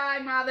 Bye,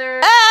 Mother.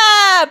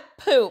 Ah,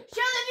 poop.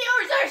 Show the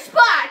viewers our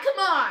spot. Come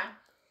on.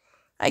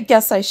 I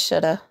guess I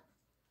shoulda.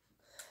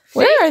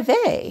 Where are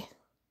they?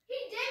 He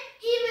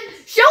didn't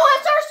even... Show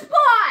us our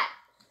spot.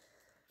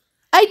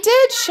 I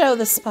did show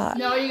the spot.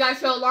 No, you gotta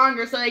show it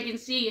longer so they can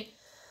see.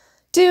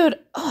 Dude,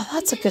 oh,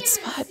 that's a good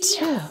spot,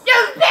 too.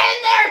 You've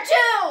been there,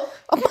 too.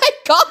 Oh, my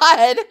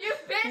God.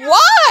 You've been...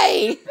 Why?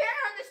 You've been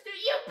on the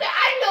studio.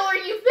 I know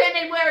where you've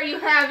been and where you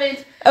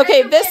haven't.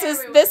 Okay,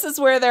 this is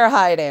where they're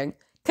hiding.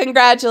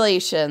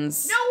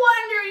 Congratulations. No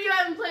wonder you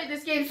haven't played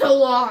this game so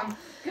long.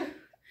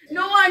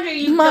 No wonder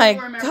you My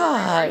don't remember.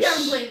 gosh. You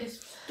haven't played this.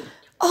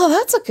 Oh,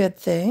 that's a good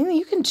thing.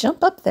 You can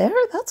jump up there.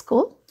 That's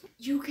cool.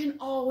 You can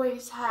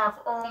always have.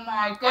 Oh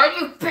my god,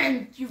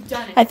 you've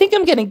done it. I think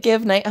I'm gonna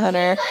give Night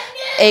Hunter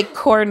a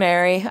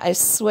coronary. I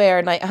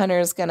swear, Night Hunter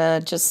is gonna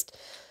just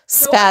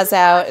spaz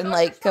out and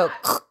like go.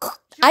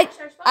 I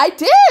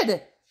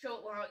did. Show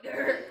it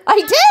longer.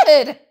 I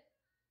did.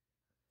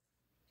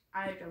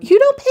 I don't. You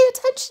don't pay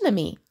attention to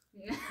me.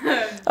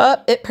 Oh,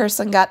 it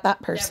person got that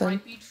That person.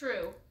 might be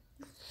true.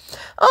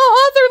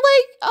 Oh, their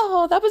leg.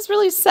 Oh, that was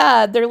really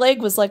sad. Their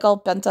leg was like all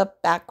bent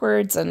up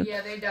backwards and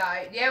Yeah, they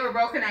died. They have a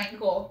broken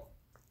ankle.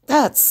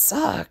 that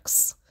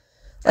sucks.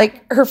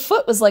 Like her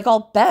foot was like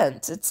all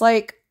bent. It's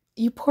like,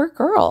 you poor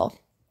girl.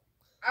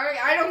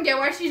 I don't get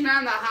why she's not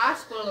in the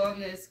hospital in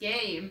this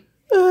game.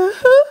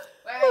 Uh-huh.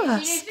 Well, Oh,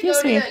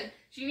 excuse me.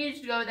 She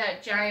needs to go to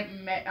that giant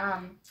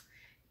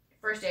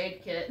first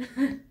aid kit.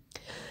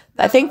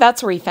 I think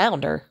that's where he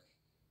found her.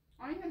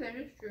 I think that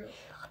is true.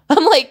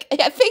 I'm like,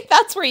 I think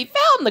that's where he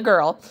found the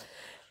girl.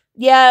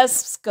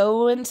 Yes,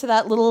 go into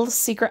that little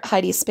secret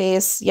hidey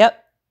space. Yep.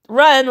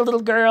 Run,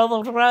 little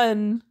girl,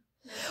 run.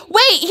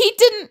 Wait, he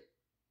didn't.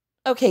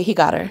 Okay, he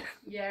got her.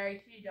 Yeah,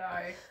 she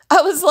died.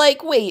 I was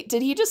like, wait,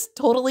 did he just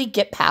totally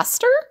get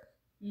past her?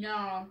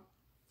 No.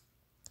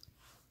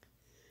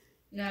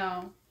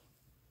 No.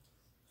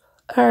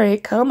 All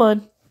right, come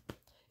on.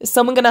 Is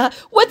someone gonna?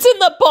 What's in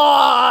the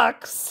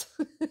box?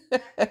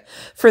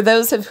 For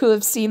those who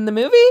have seen the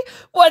movie,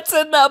 what's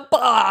in the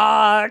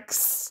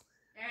box?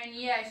 And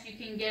yes, you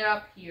can get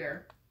up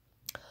here.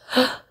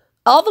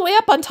 All the way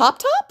up on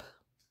top?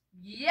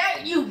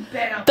 Yeah, you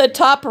bet up The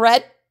top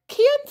red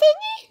can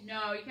thingy?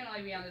 No, you can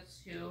only be on the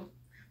 2.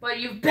 But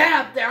you've been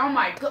up there. Oh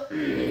my god.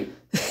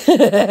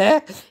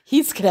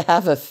 He's gonna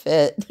have a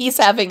fit. He's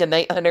having a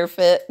night hunter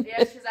fit.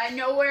 Yes, because I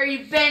know where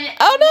you've been.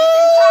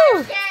 Oh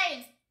no!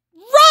 Game.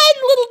 Run,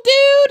 little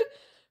dude!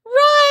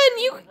 Run!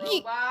 You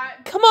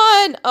Robot. come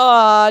on!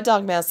 Aw,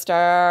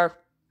 Dogmaster.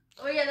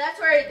 Oh yeah, that's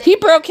where He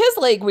broke his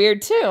leg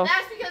weird too.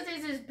 That's because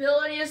his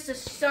ability is to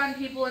stun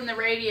people in the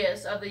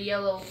radius of the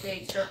yellow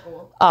big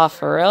circle. Aw,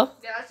 for real?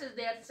 Yeah, that's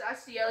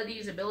the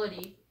LED's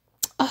ability.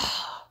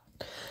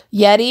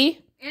 Yeti,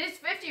 And it's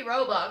 50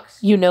 Robux.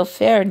 you no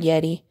fair,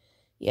 Yeti.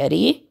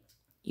 Yeti,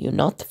 you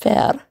not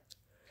fair.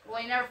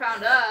 Well, he never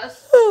found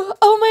us.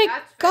 Oh my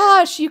That's fair.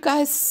 gosh, you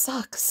guys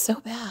suck so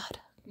bad.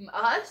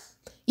 Us?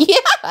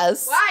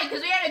 Yes! Why?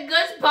 Because we had a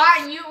good spot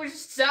and you were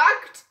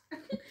sucked?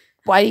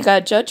 Why you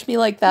gotta judge me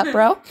like that,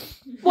 bro?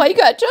 Why you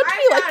gotta judge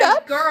me like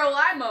that? Girl,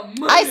 I'm a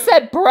moo. I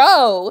said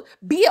bro.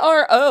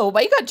 B-R-O.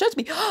 Why you gotta judge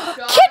me?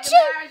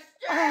 Kitchen!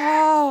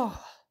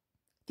 Oh.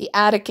 The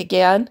attic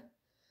again.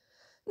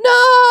 No!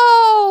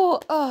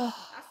 Oh.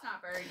 That's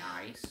not very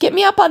nice. Get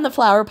me up on the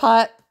flower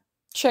pot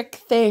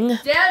chick thing. Down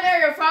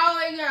there, you're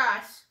following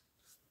us.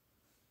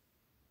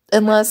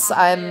 Unless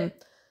I'm...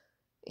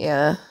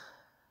 Yeah.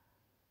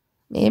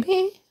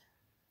 Maybe?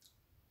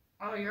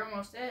 Oh, you're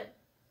almost it.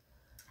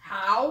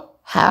 How?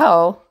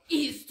 How?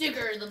 You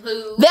sticker the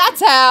poo.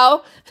 That's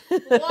how!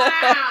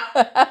 Wow.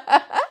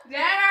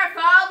 Then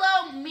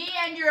follow me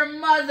and your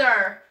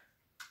mother.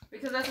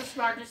 Because that's the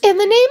smartest. In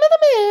the name of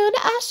the moon,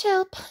 I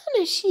shall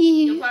punish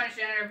You'll you. punish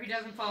Enter if he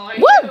doesn't follow Woo!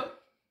 you.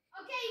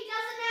 Okay, he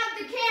doesn't have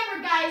the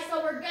camera, guys,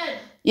 so we're good.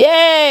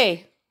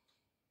 Yay!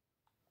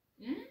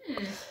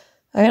 Mm.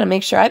 I gotta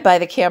make sure I buy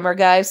the camera,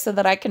 guys, so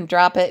that I can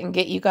drop it and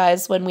get you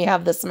guys when we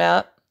have this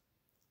map.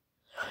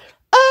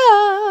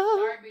 Oh!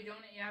 Sorry, we don't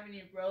have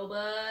any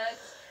Robux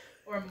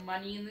or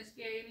money in this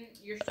game.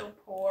 You're so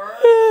poor.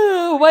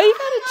 Why you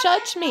gotta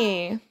judge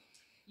me?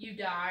 You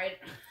died.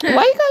 Why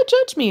you gotta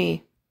judge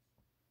me?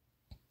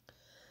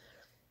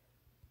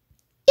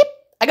 Yep,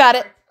 I got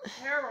it. You're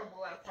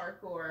terrible at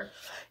parkour.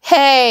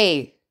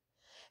 Hey!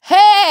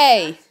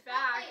 Hey! That's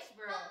facts,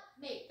 bro. Help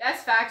me.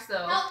 That's facts,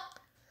 though. Help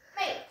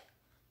me.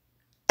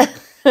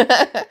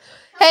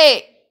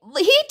 Hey,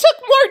 he took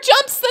more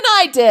jumps than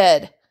I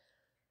did.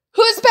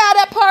 Who's bad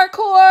at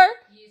parkour?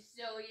 You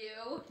still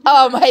you.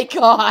 Oh my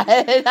god,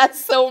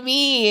 that's so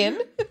mean.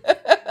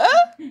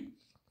 That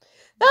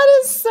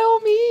is so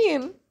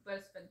mean.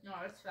 But no,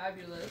 it's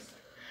fabulous.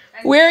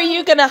 And Where are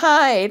you gonna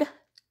hide?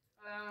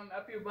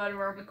 Up your butt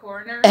around the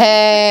corner.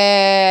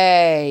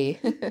 Hey.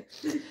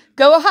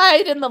 Go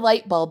hide in the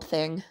light bulb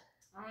thing.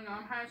 I don't know.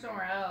 I'm hiding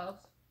somewhere else.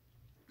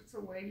 It's a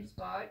lame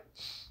spot.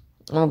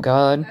 Oh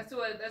god. That's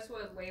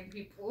what lame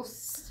people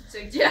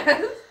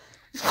suggest.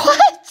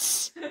 What?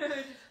 Just kidding.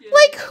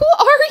 Like, who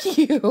are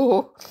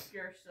you?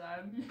 Your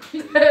son.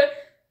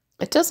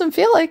 It doesn't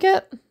feel like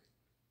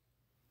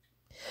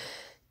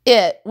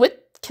it.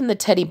 What can the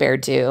teddy bear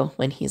do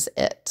when he's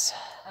it?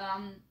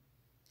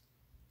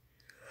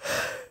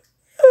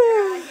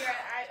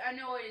 I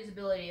know what his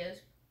ability is.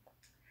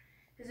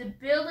 His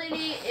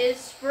ability is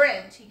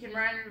sprint. He can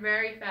run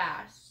very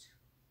fast.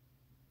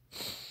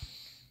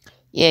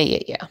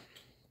 Yeah.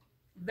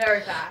 Very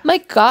fast. My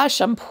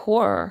gosh, I'm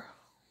poor.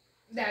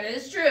 That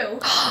is true.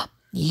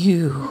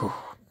 You.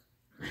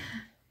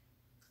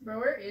 Bro,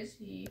 where is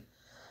he?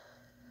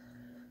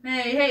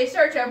 Hey,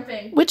 start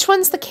jumping. Which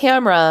one's the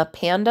camera?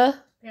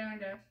 Panda?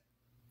 Panda.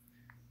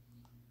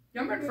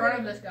 Jump in front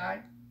of this guy.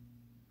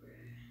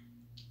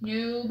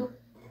 Noob.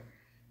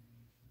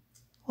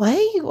 Why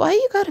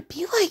you gotta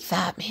be like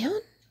that,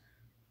 man?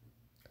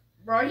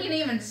 Bro, he didn't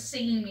even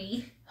see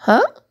me.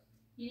 Huh?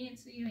 He didn't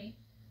see me.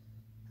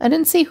 I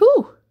didn't see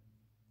who.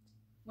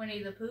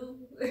 Winnie the Pooh.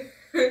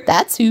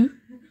 That's who.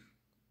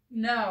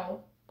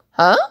 No.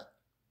 Huh?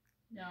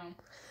 No.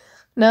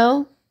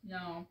 No?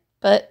 No.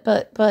 But.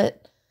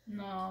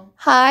 No.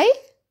 Hi?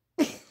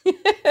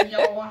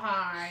 No,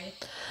 hi.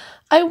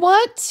 I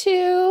want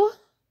to.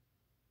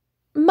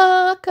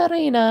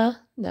 Macarena.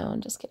 No, I'm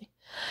just kidding.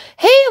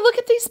 Hey, look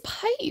at these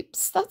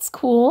pipes. That's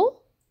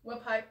cool.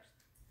 What pipes?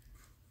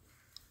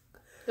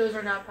 Those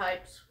are not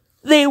pipes.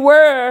 They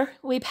were.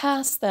 We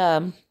passed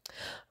them.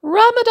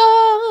 Ramadan.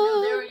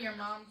 No, they were your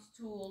mom's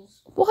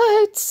tools.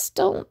 What?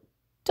 Don't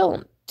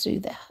do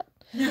that.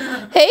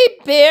 Hey,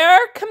 bear,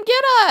 come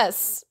get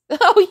us.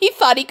 Oh, he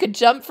thought he could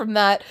jump from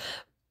that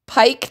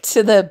pike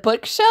to the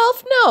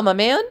bookshelf? No, my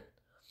man.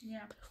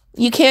 Yeah.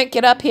 You can't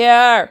get up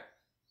here.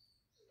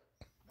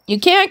 You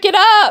can't get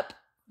up.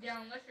 Yeah,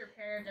 unless you're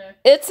panda.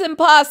 It's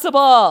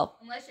impossible.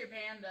 Unless you're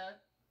panda.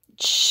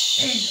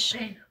 Shh.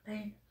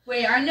 Panda.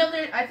 Wait,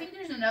 I think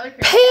there's another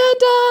character.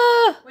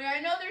 Panda. Wait,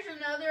 I know there's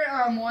another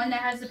one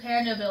that has the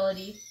panda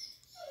ability.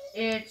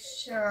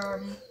 It's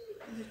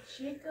is it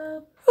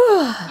Jacob?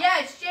 Yeah,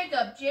 it's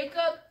Jacob.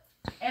 Jacob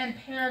and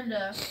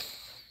Panda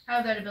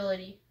have that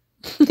ability.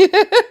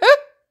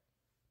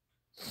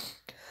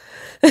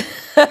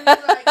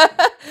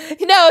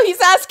 No,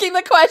 he's asking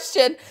the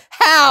question,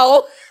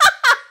 how?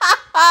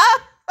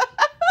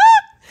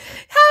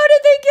 How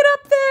did they get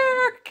up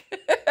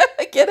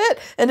there? Get it?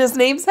 And his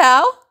name's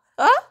Hal?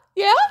 Huh?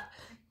 Yeah?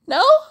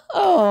 No?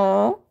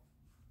 Oh.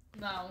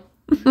 No.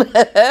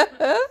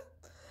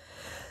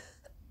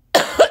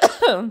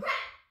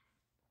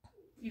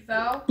 You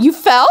fell? You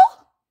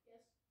fell?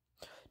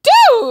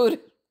 Dude!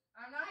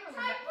 I'm not I coming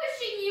tried back.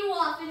 pushing you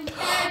off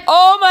instead.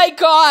 Oh my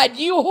god,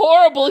 you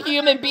horrible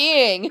human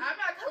being. I'm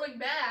not coming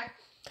back.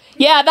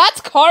 Yeah, that's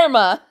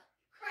karma.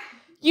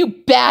 You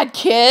bad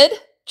kid.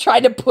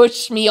 Tried to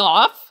push me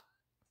off.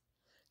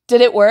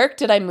 Did it work?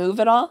 Did I move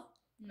at all?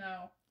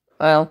 No.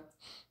 Well.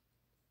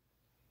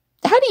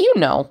 How do you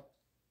know?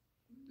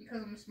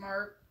 Because I'm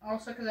smart.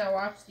 Also because I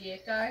watched the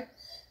It Guy.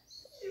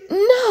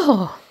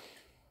 No.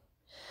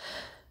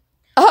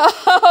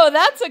 Oh,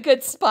 that's a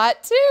good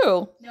spot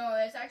too. No,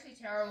 it's actually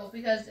terrible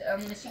because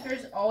the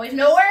seekers always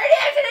know where it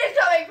is and it's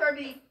coming for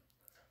me.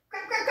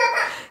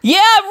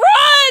 Yeah,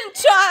 run,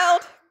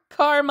 child.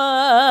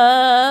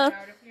 Karma. Get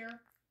out of here.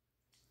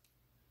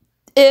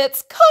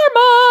 It's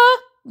karma.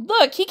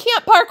 Look, he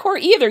can't parkour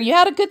either. You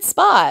had a good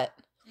spot.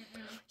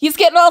 He's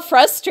getting all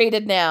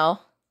frustrated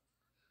now.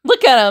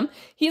 Look at him.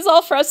 He's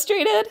all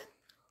frustrated.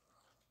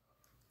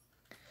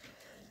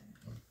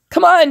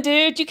 Come on,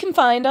 dude. You can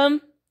find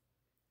him.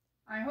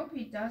 I hope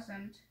he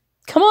doesn't.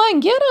 Come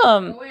on, get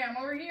him. Oh wait, I'm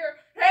over here.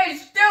 Hey,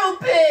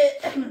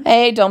 stupid!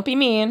 Hey, don't be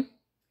mean.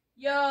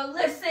 Yo,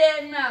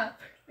 listen.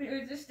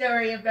 It was a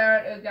story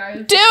about a guy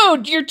who.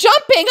 Dude, you're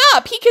jumping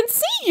up. He can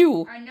see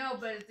you. I know,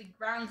 but the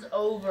ground's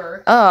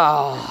over.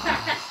 Oh.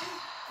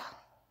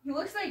 He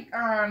looks like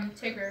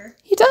Tigger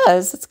He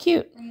does. It's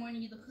cute. from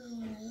Winnie the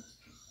Pooh.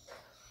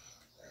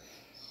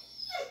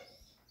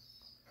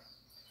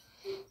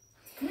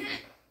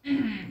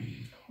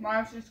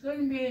 Wow, so it's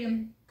gonna be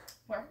a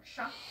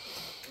workshop.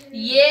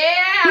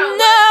 Yeah!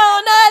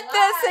 No, not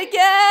this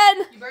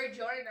again. You better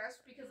join us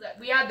because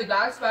we had the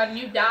God spot and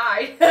you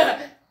died.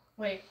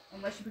 Wait,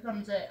 unless she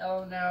becomes it.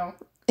 Oh no.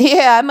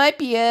 Yeah, it might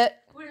be it.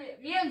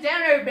 Me and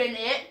Dan have been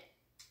it.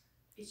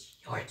 It's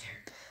your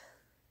turn.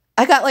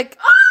 I got like,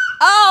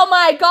 oh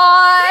my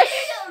gosh.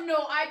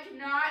 No,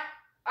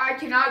 I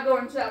cannot go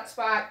into that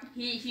spot.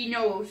 He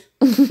knows.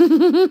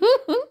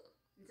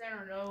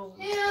 Tanner knows.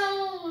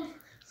 No.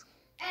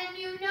 And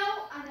you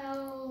know, I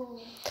know.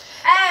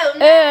 Oh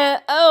no.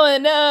 Oh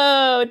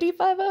no,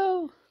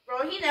 D50.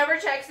 Bro, he never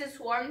checks this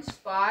one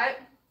spot,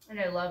 and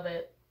I love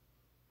it.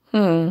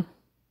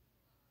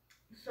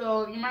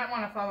 So you might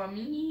want to follow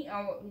me.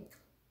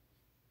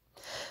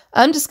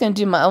 I'm just gonna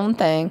do my own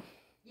thing.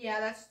 Yeah,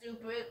 that's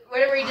stupid.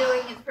 Whatever you're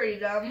doing is pretty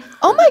dumb.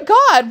 Oh my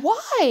god,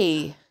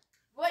 why?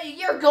 What,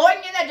 you're going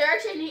in that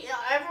direction?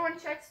 Everyone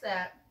checks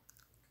that.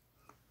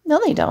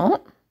 No, they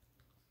don't.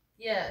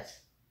 Yes.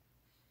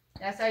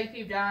 That's how you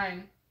keep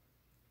dying.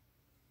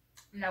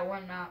 No,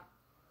 one not.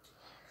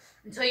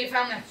 Until you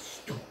found that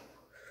store.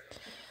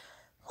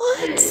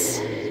 What?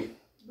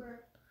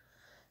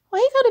 Why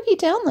you gotta be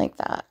down like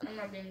that? I'm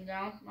not being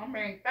down. I'm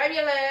being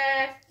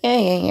fabulous.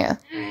 Yeah.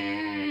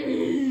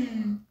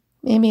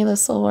 Maybe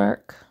this will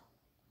work.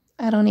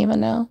 I don't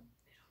even know.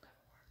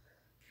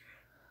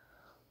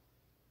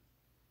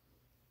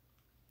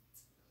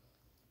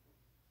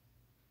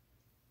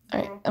 All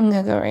right, I'm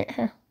gonna go right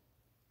here.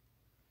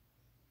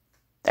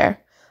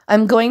 There.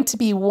 I'm going to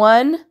be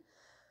one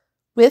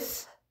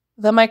with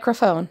the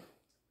microphone.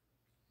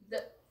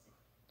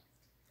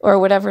 Or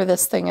whatever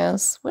this thing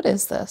is. What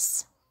is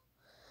this?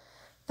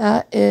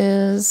 That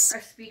is...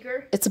 A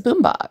speaker? It's a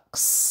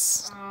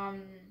boombox.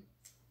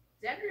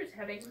 Xander is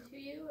heading to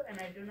you, and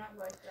I do not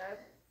like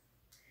that.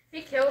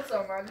 He killed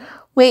someone.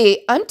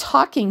 Wait, I'm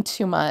talking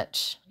too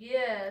much.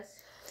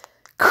 Yes.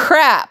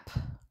 Crap.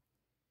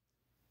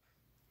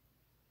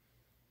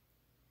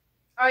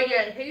 Oh,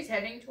 yeah, he's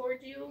heading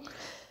towards you.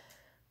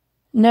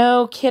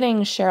 No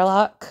kidding,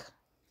 Sherlock.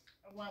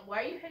 Why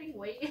are you heading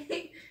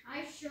away?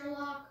 Hi,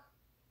 Sherlock.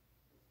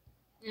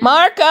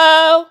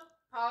 Marco!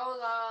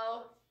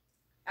 Polo.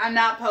 I'm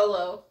not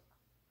Polo.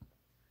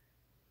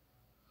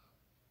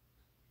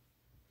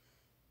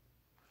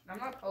 I'm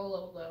not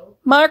Polo, though.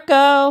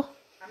 Marco!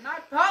 I'm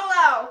not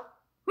Polo!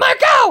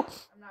 Marco!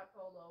 I'm not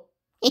Polo.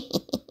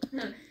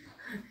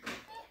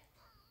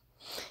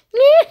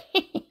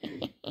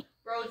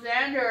 Bro,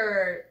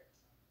 Xander,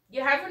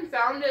 you haven't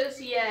found us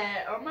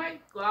yet. Oh my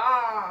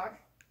god.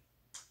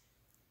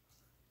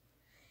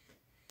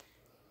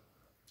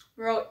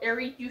 Bro,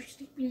 Ari, you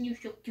sleeping, you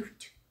so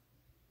cute.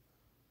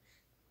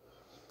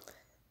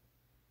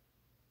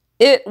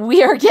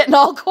 We are getting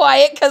all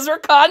quiet because we're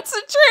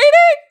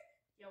concentrating.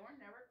 Yo, we're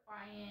never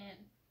quiet.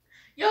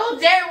 Yo,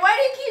 Darren, why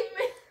do you keep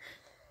me?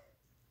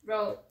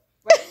 Bro,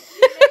 why do you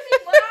keep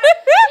mixing mine?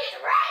 She's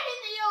right in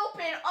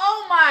the open.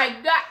 Oh my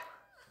god.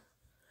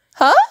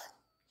 Huh?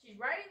 She's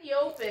right in the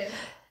open.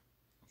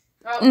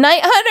 Oh.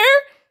 Night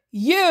Hunter,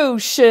 you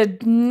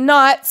should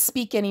not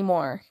speak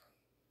anymore.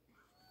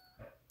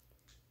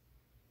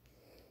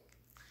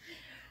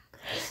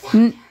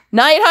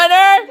 Night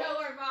Hunter. Know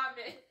where mom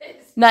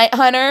is. Night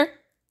Hunter,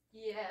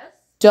 Yes.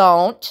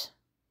 don't.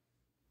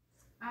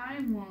 I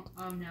won't.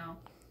 Oh no.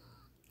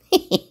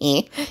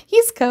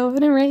 He's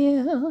going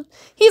around.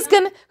 He's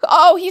gonna.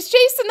 Oh, he's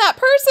chasing that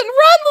person.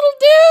 Run, little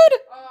dude.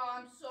 Oh,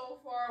 I'm so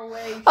far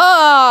away.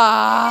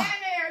 Ah.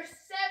 And they're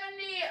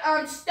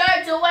 70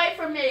 studs away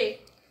from me.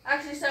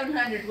 Actually,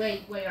 700.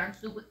 Wait, I'm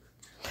stupid.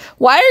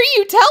 Why are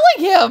you telling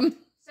him?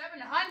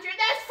 700?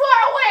 That's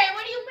far away.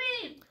 What do you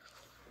mean?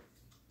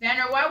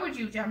 Xander, why would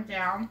you jump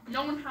down?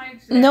 No one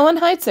hides there. No one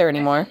hides there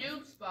anymore. That's a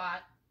noob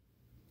spot.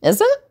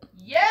 Is it?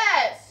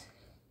 Yes.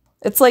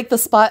 It's like the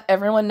spot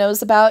everyone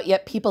knows about,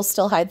 yet people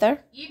still hide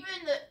there. Even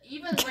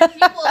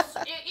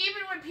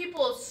when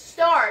people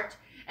start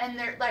and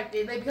they're like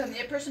they become the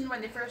it person when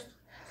they first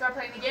start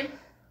playing the game,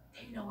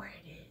 they know where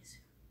it is.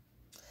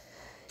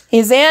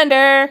 Hey,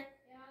 Xander. Yeah.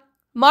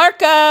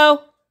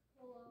 Marco.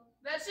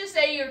 Let's just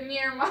say you're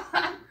near mom.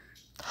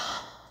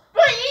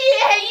 But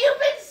yeah, you've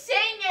been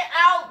saying it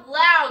out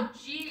loud.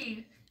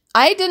 Jeez.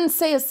 I didn't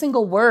say a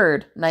single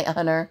word, Night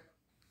Hunter.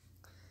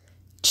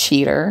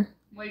 Cheater.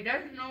 Well, he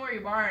doesn't know where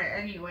you are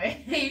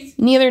anyways.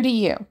 Neither do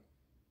you.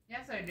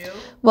 Yes, I do.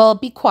 Well,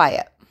 be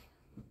quiet.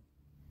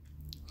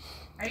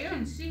 I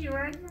even see you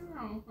right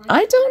now.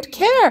 I don't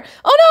care.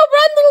 Oh no,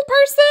 run, little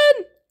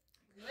person.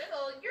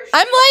 Little, you're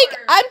I'm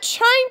short. I'm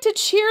trying to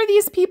cheer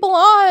these people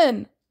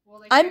on. Well,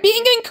 they I'm can't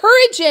being do-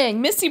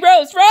 encouraging. Missy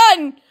Rose,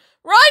 run.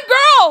 Run,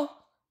 girl.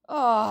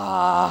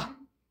 Ah.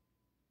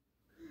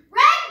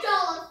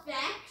 Ragdoll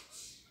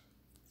effect.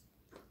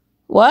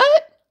 What?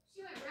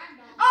 She went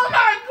ragdoll. Oh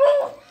my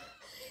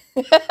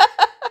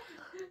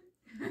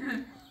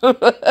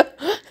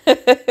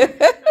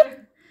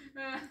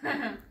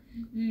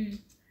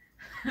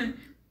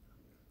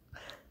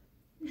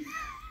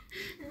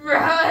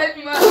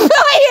Run,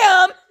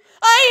 Mom.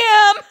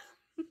 I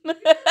am.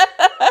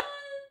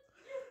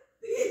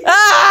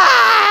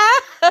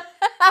 Ah!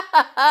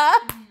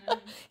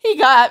 He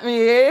got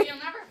me. You'll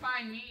never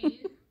find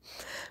me.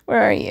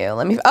 Where are you?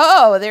 Let me.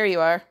 Oh, there you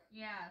are.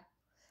 Yeah,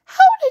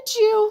 How did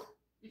you?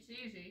 it's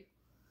easy.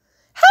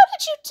 How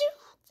did you do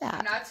I'm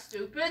that? not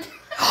stupid.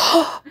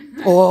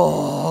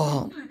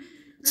 Oh.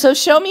 So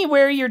show me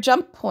where your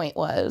jump point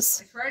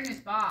was. It's right in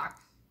this box.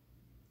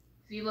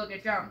 See, look,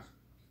 it jumps.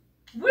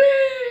 Woo!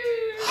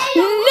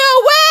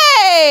 No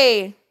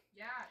way!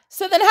 Yeah.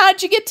 So then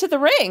how'd you get to the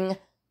ring?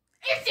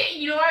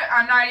 You know what?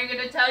 I'm not even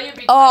gonna tell you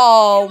because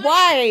Oh, you-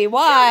 why? You've been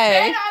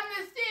Why? on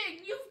this thing.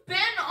 You've been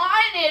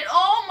on it.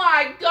 Oh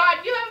my god!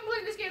 You haven't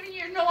played this game in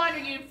years. No wonder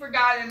you've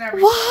forgotten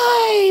everything.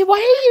 Why? Why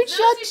are you Zeus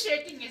is judging?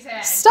 shaking his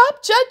head.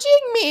 Stop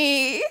judging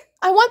me.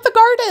 I want the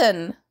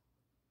garden.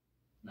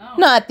 No.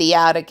 Not the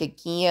attic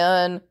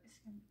again.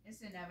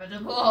 It's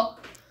inevitable.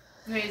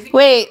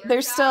 Wait,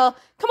 there's still...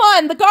 Come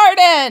on, the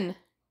garden.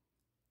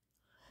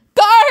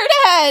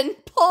 Garden,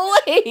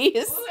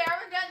 please. Ooh,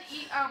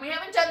 we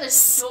haven't done the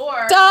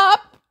store.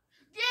 Stop.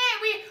 Yeah,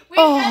 we've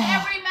Oh. done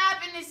every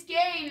map in this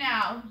game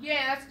now.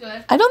 Yeah, that's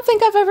good. I don't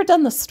think I've ever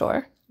done the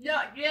store.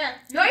 No, yeah.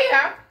 No, you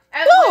have.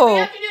 And No. we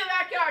have to do the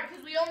backyard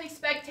because we only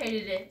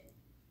spectated it.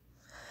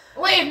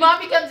 Wait, if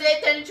Mom becomes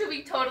it, then she'll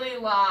be totally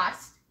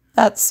lost.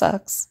 That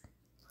sucks.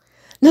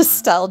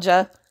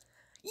 Nostalgia.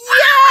 Yeah,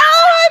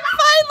 I'm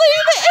finally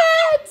the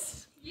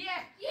it.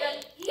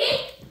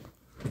 Yeah.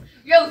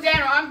 Yo,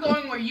 Xander, I'm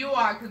going where you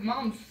are because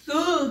Mom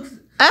sucks.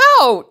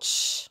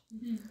 Ouch.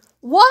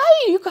 Why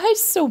are you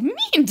guys so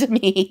mean to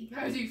me?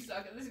 Because you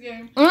suck at this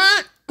game.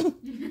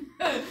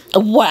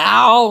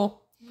 Wow.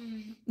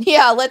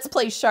 Yeah, let's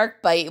play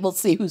Shark Bite. We'll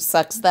see who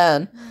sucks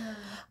then.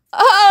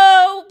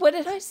 Oh, what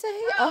did I say?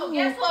 Oh,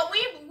 guess what?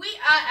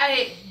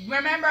 I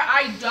remember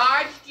I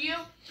dodged you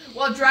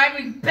while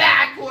driving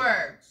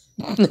backwards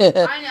on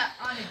a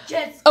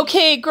jet ski.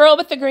 Okay, girl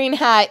with the green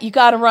hat. You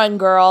gotta run,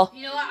 girl.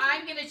 You know what?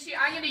 I'm gonna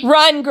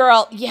Run,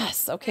 girl.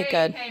 Yes. Okay, hey,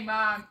 good. Hey,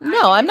 Mom.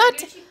 No, I'm not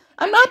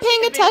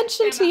paying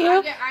attention to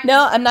you.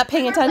 No, I'm not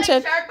paying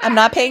attention. I'm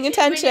not paying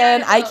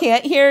attention. I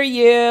can't hear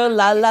you.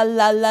 La la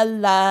la la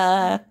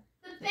la. The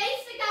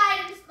basic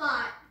item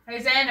spot. Hey,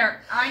 Xander,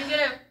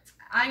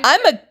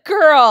 I'm a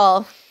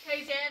girl.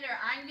 Hey, Xander,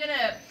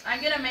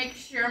 I'm gonna make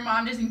sure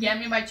Mom doesn't get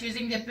me by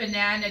choosing the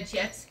banana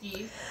jet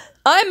ski.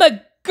 I'm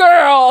a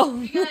girl.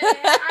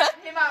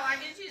 Hey, Mom, I'm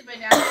gonna choose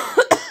banana.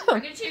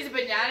 I'm gonna choose a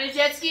banana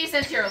jet ski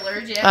since you're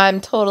allergic.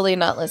 I'm totally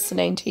not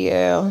listening to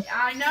you.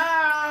 I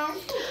know.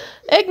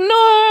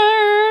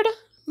 Ignored.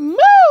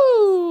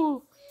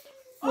 Moo.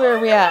 Where are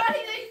we at? They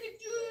could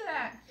do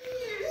that.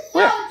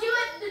 Where? No,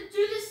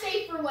 do the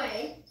safer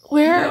way.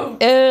 Where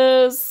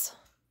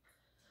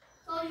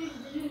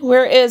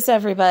is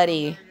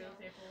everybody?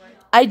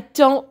 I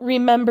don't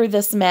remember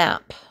this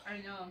map. I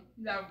know.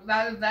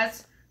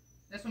 That's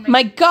what makes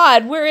My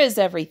God, where is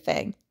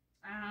everything?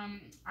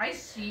 I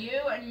see you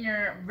and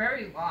you're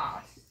very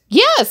lost.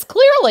 Yes,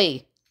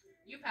 clearly.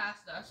 You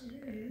passed us.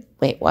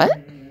 Wait, what?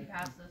 You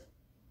passed us.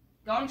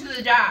 Going to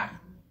the dot.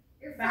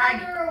 You're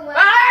Behind farther you. away.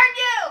 Behind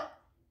you!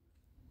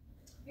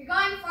 You're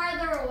going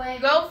farther away.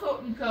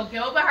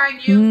 Go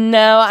behind you.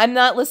 No, I'm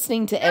not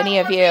listening to any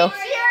of We're you. being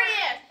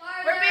serious.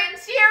 We're being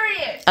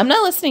serious. I'm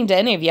not listening to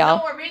any of No,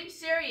 y'all. we're being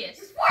serious.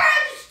 You're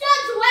 400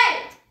 steps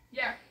away.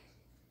 Yeah.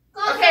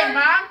 Closer. Okay,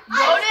 Mom.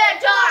 Go to that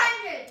dot.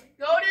 400.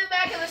 Go to the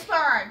back of the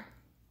spawn.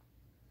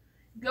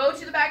 Go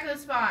to the back of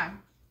the spawn.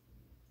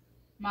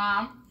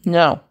 Mom,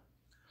 No.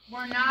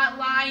 we're not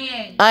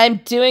lying. I'm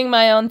doing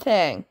my own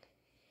thing.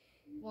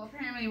 Well,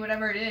 apparently,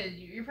 whatever it is,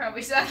 you're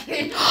probably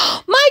sucking.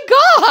 My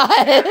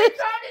God! You're not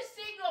a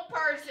single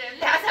person.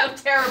 That's how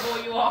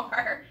terrible you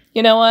are.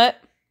 You know what?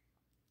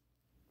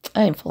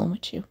 I ain't fooling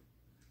with you.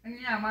 And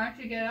yeah, why don't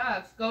you get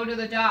up? Go to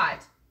the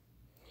dot.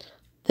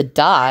 The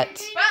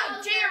dot?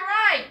 Well, to your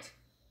right.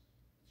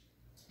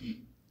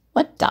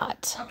 What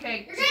dot?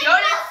 Okay, You're getting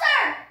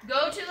closer.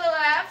 go to the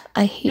left.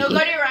 I hate No, you.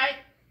 go to your right.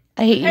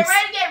 I hate Hey, you.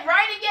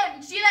 right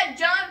again. See that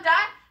jump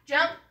dot?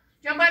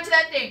 Jump onto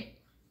that thing.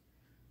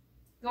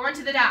 Go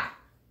onto the dot.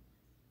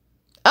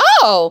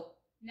 Oh!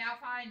 Now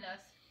find us.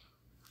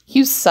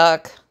 You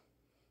suck.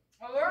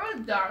 Oh, where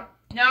was dot?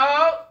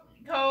 No,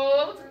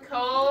 cold.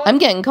 I'm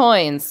getting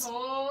coins.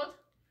 Cold.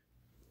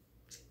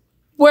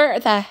 Where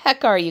the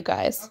heck are you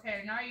guys?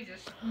 Okay, now you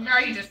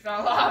just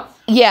fell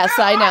off. Yes,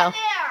 We're I know. on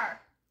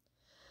there.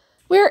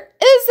 Where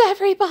is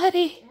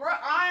everybody? We're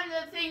on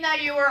the thing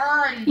that you were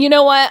on. You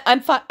know what?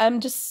 I'm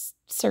just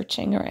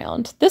searching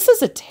around. This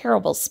is a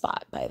terrible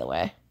spot, by the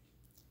way.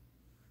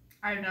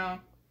 I know.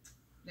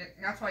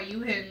 That's why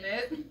you hidden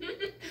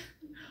it.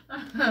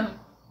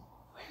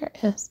 Where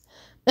is?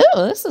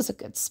 Oh, this is a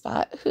good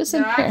spot. Who's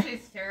in No, here? actually,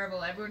 it's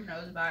terrible. Everyone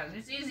knows about it.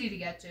 It's easy to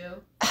get to.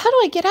 How do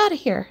I get out of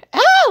here?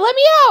 Ah, let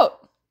me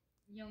out!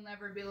 You'll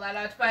never be let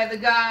out by the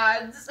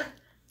gods.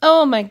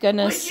 Oh my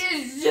goodness. Which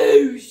is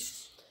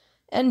Zeus.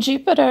 And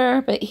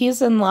Jupiter, but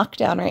he's in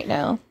lockdown right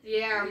now.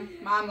 Yeah,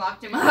 Mom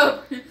locked him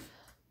up.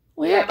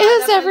 Where Yeah, but is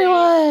that's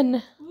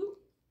everyone?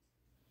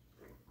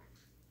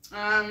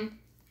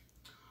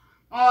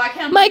 Oh, I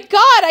can't. My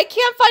God, I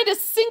can't find a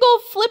single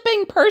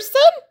flipping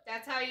person.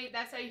 That's how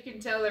you can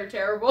tell they're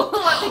terrible.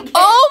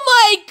 Oh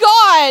my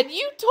God,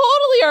 you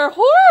totally are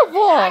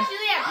horrible. Actually,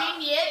 I'm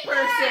being the it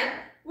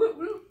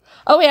person.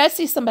 Oh wait, I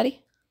see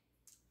somebody.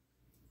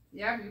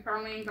 Yeah, you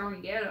probably ain't gonna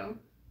get them.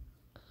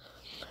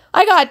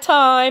 I got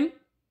time.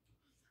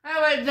 How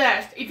about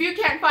this? If you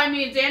can't find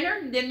me and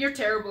Xander, then you're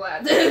terrible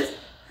at this.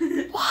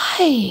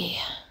 Why?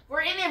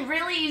 We're in a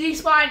really easy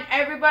spot and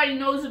everybody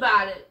knows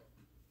about it.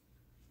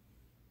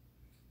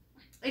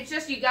 It's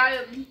just you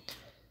gotta...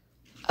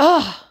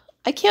 Ugh,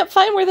 I can't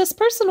find where this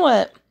person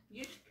went.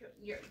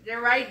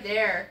 They're right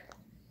there.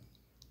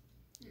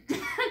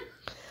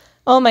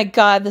 Oh my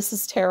God, this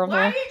is terrible.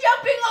 Why are you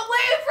jumping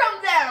away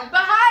from them?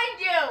 Behind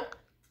you!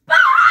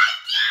 Behind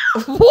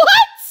you! What?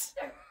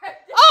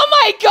 Oh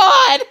my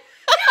God!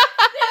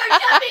 They're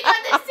jumping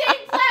on the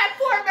same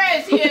platform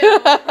as you! They're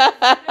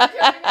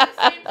jumping on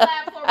the same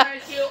platform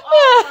as you.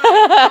 Oh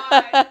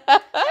my God.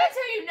 That's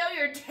how you know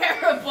you're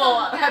terrible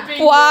at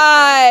being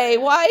Why?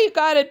 Why you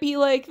gotta be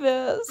like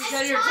this?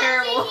 Because you're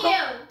terrible. You.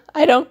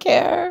 I don't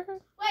care.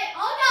 Wait,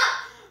 hold up.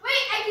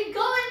 Wait, I can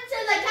go into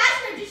the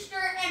cash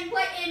register and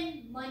put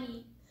in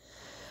money.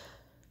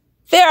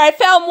 There, I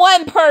found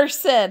one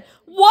person.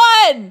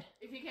 One!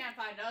 If you can't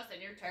find us,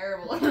 then you're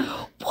terrible.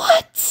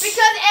 What?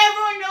 Because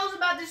everyone knows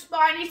about this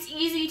spot and it's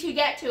easy to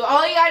get to.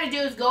 All you gotta do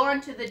is go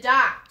onto the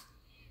dot.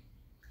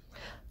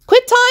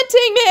 Quit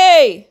taunting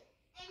me!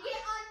 And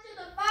get onto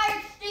the fire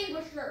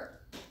extinguisher.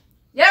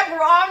 Yep,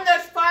 we're on the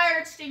fire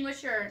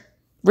extinguisher.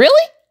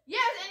 Really?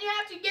 Yes, and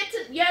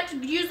you have to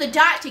use the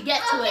dot to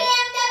get to Okay, it.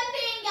 I'm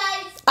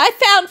dumping, guys. I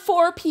found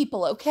 4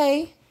 people,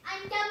 okay?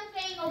 I'm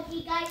dumping,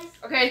 okay, guys.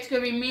 Okay, it's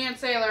gonna be me and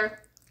Sailor.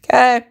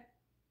 Okay.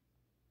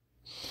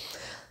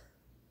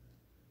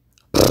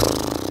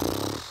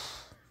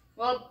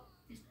 Well,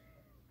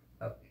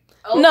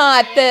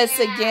 Not yeah. this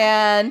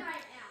again. Right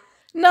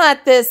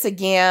Not this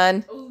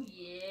again. Oh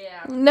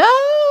yeah.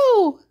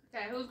 No!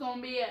 Okay, who's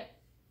gonna be it?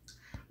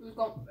 Who's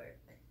gonna?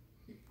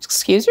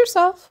 Excuse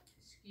yourself.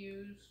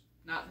 Excuse,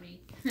 not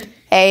me.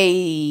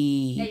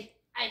 Hey.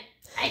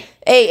 Hey.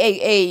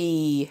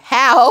 Hey.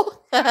 How?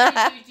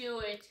 How did you do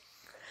it?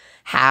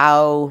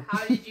 How?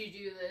 How did you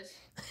do this?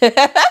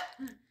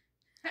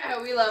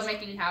 We love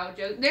making how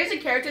jokes. There's a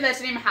character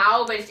that's named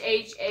How, but it's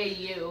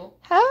H-A-U.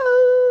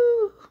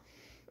 How?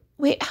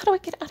 Wait, how do I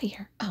get out of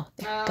here? Oh,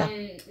 there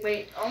we go.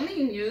 Wait,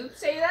 only you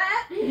say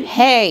that?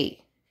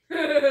 Hey.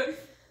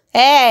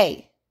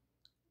 Hey.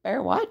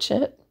 Better watch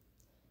it.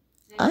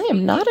 I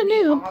am not a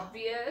noob.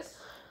 Obvious.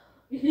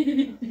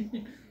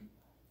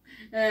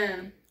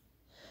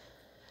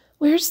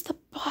 Where's the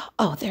ball?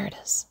 Oh, there it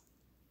is.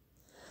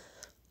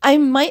 I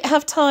might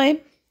have time.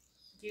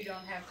 You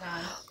don't have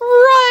time.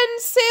 Run,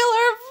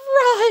 sailor,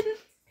 run.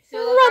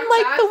 Sailor, Run I'm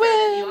like the faster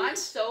than you. wind. I'm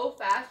so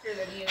faster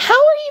than you. How are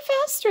you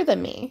faster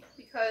than me?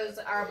 Because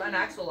an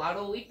axolotl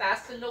will be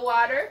fast in the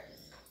water.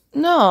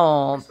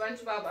 No.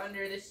 SpongeBob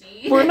under the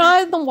sea. We're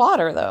not in the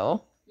water,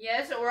 though.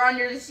 Yes, we're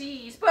under the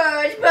sea.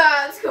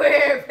 SpongeBob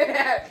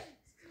SquarePants.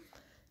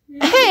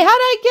 Hey, how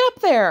did I get up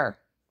there?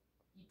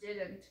 You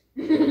didn't.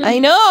 I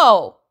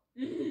know.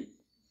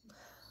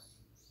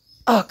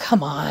 Oh,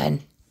 come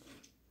on.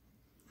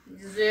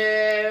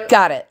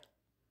 Got it.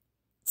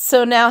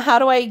 So now how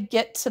do I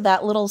get to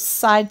that little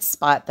side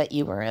spot that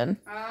you were in?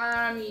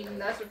 I mean,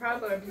 that's the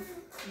problem. You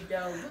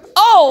don't.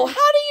 Oh,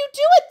 how do you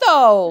do it,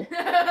 though?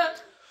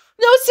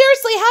 No,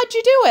 seriously, how'd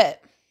you do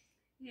it?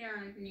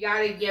 Here, you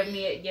gotta give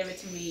it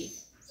to me.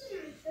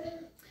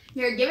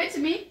 Here, give it to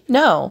me.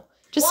 No,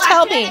 just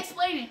tell me. I can't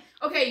explain it.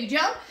 Okay, you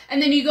jump, and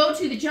then you go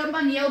to the jump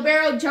on the yellow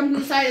barrel, jump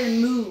on the side, and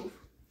then move.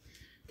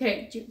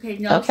 Okay,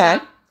 no, Okay.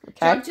 stop.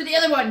 Okay. Jump to the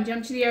other one.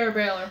 Jump to the other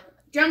barrel.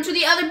 Jump to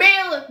the other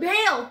bale.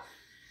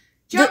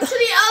 Jump to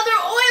the other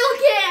oil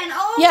can.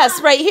 Oh.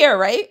 Yes, right here,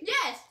 right?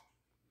 Yes.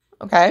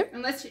 Okay.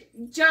 Unless you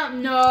jump.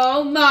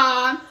 No,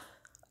 Mom.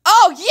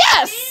 Oh,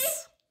 yes! See?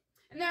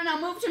 And then now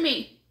move to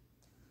me.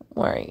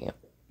 Where are you?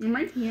 I'm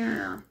right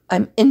here.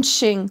 I'm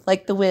inching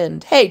like the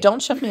wind. Hey,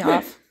 don't shove me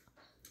off.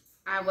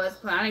 I was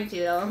planning to,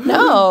 though.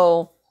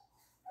 No.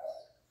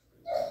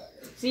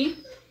 See?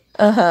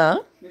 Uh-huh.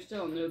 You're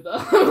still a noob,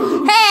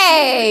 though.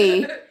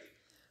 Hey!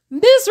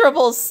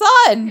 Miserable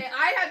son! Hey,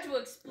 I had to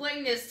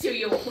explain this to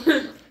you.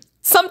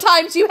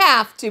 Sometimes you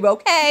have to,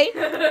 okay?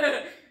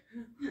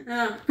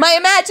 My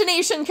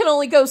imagination can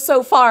only go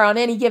so far on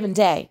any given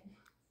day.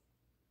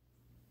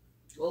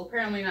 Well,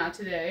 apparently not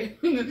today.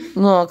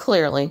 Well,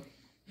 clearly.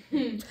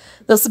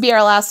 This will be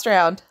our last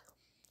round.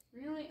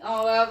 Really?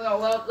 Oh,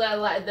 well,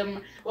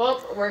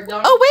 we're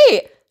going. Oh,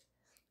 wait!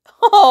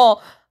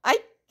 Oh, I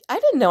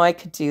didn't know I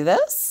could do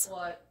this.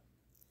 What?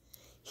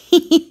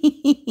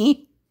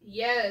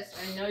 Yes,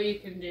 I know you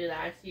can do that.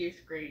 I see your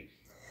screen.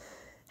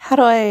 How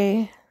do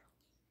I...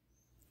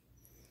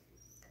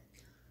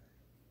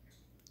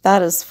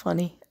 That is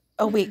funny.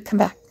 Oh, wait, come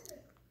back.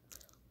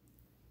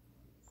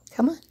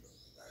 Come on.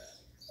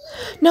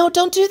 No,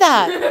 don't do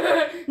that.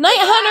 Night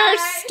Hunter,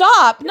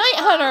 stop. Night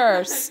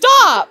Hunter,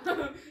 stop.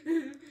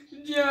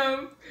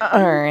 Jump.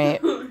 All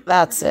right,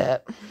 that's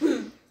it.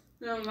 Come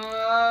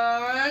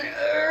on.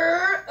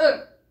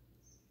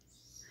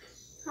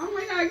 How am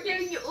I not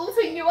getting you,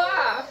 oofing you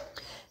off?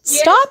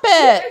 Stop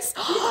it.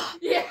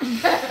 Yeah.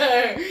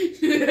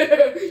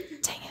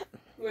 Dang it.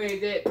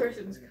 Wait, that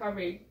person's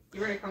coming.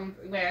 You're gonna come.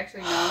 Wait,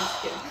 actually, no, I'm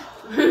just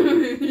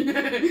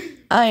kidding.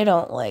 I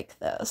don't like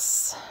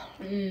this.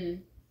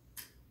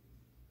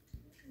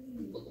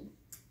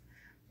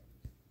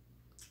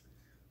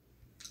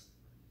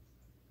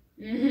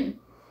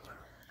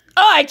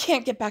 Oh, I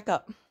can't get back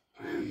up.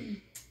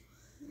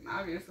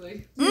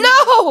 Obviously.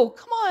 No,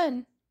 come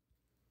on.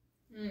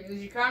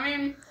 Is he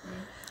coming?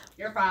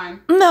 You're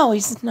fine. No,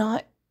 he's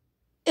not.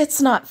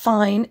 It's not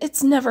fine.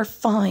 It's never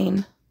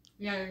fine.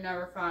 Yeah, you're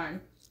never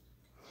fine.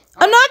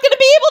 I'm not going to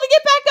be able to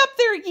get back up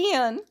there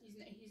again.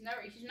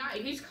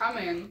 He's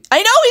coming.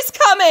 I know he's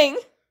coming.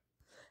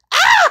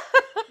 Ah!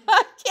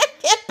 I can't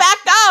get back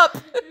up.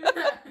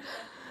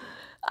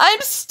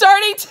 I'm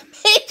starting to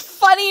make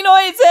funny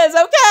noises,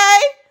 okay?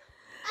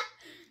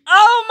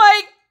 Oh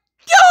my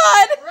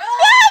God.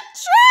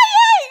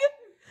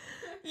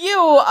 I'm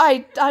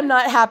trying. I'm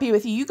not happy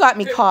with you. You got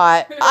me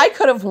caught. I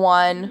could have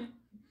won.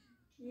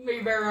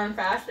 You better run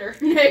faster.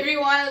 If you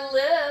want to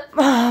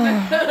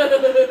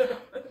live.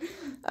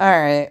 All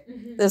right.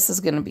 This is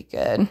going to be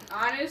good.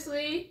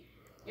 Honestly,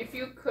 if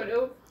you could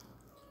have...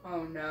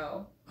 Oh,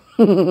 no.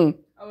 Oh,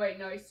 wait.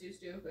 No, he's too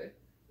stupid.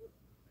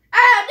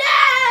 Oh, no!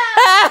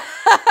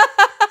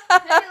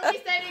 At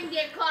least I didn't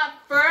get caught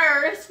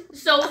first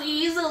so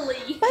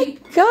easily. My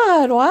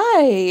God,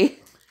 why?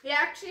 He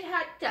actually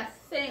had to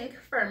think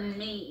for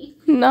me.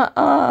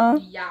 Nuh-uh.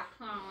 Yeah,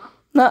 huh?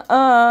 Nuh-uh.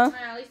 Well,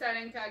 at least I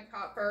didn't get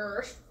caught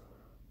first.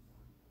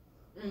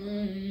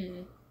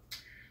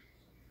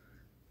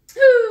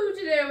 Ooh,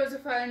 today was a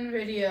fun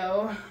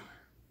video.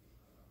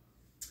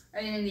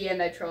 And in the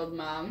end, I trolled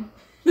Mom.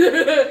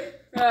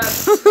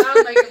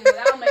 That'll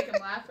make him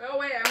laugh. Oh,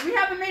 wait, we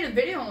haven't made a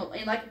video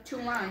in like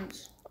 2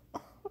 months.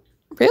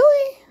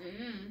 Really?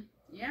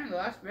 Yeah, the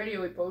last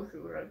video we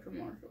posted was like 2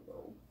 months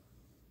ago.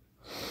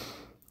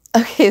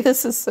 Okay,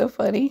 this is so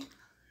funny.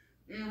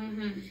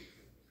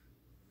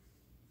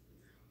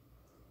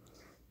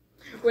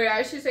 Wait,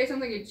 I should say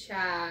something in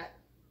chat.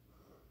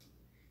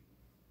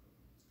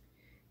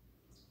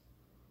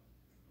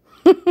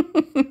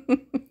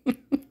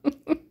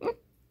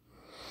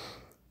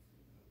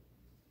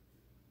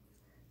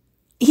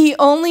 He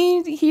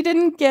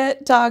didn't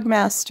get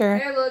Dogmaster.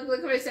 Hey,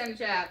 look what I said in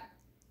chat.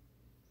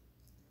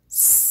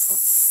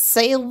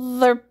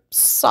 Sailor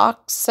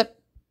Socks at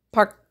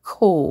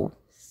Parkour.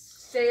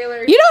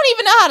 Sailor. You don't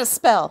even know how to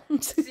spell.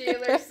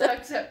 Sailor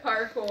sucks at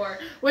parkour.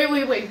 Wait.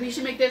 We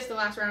should make this the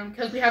last round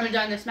because we haven't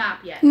done this map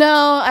yet.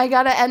 No, I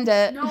gotta end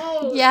it.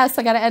 No. Yes,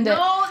 I gotta end it.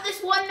 No,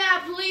 this one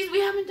map, please. We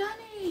haven't done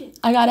it.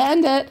 I gotta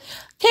end it.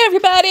 Okay,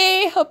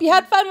 everybody. Hope you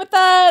had fun with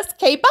us.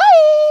 Okay, bye.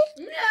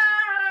 No.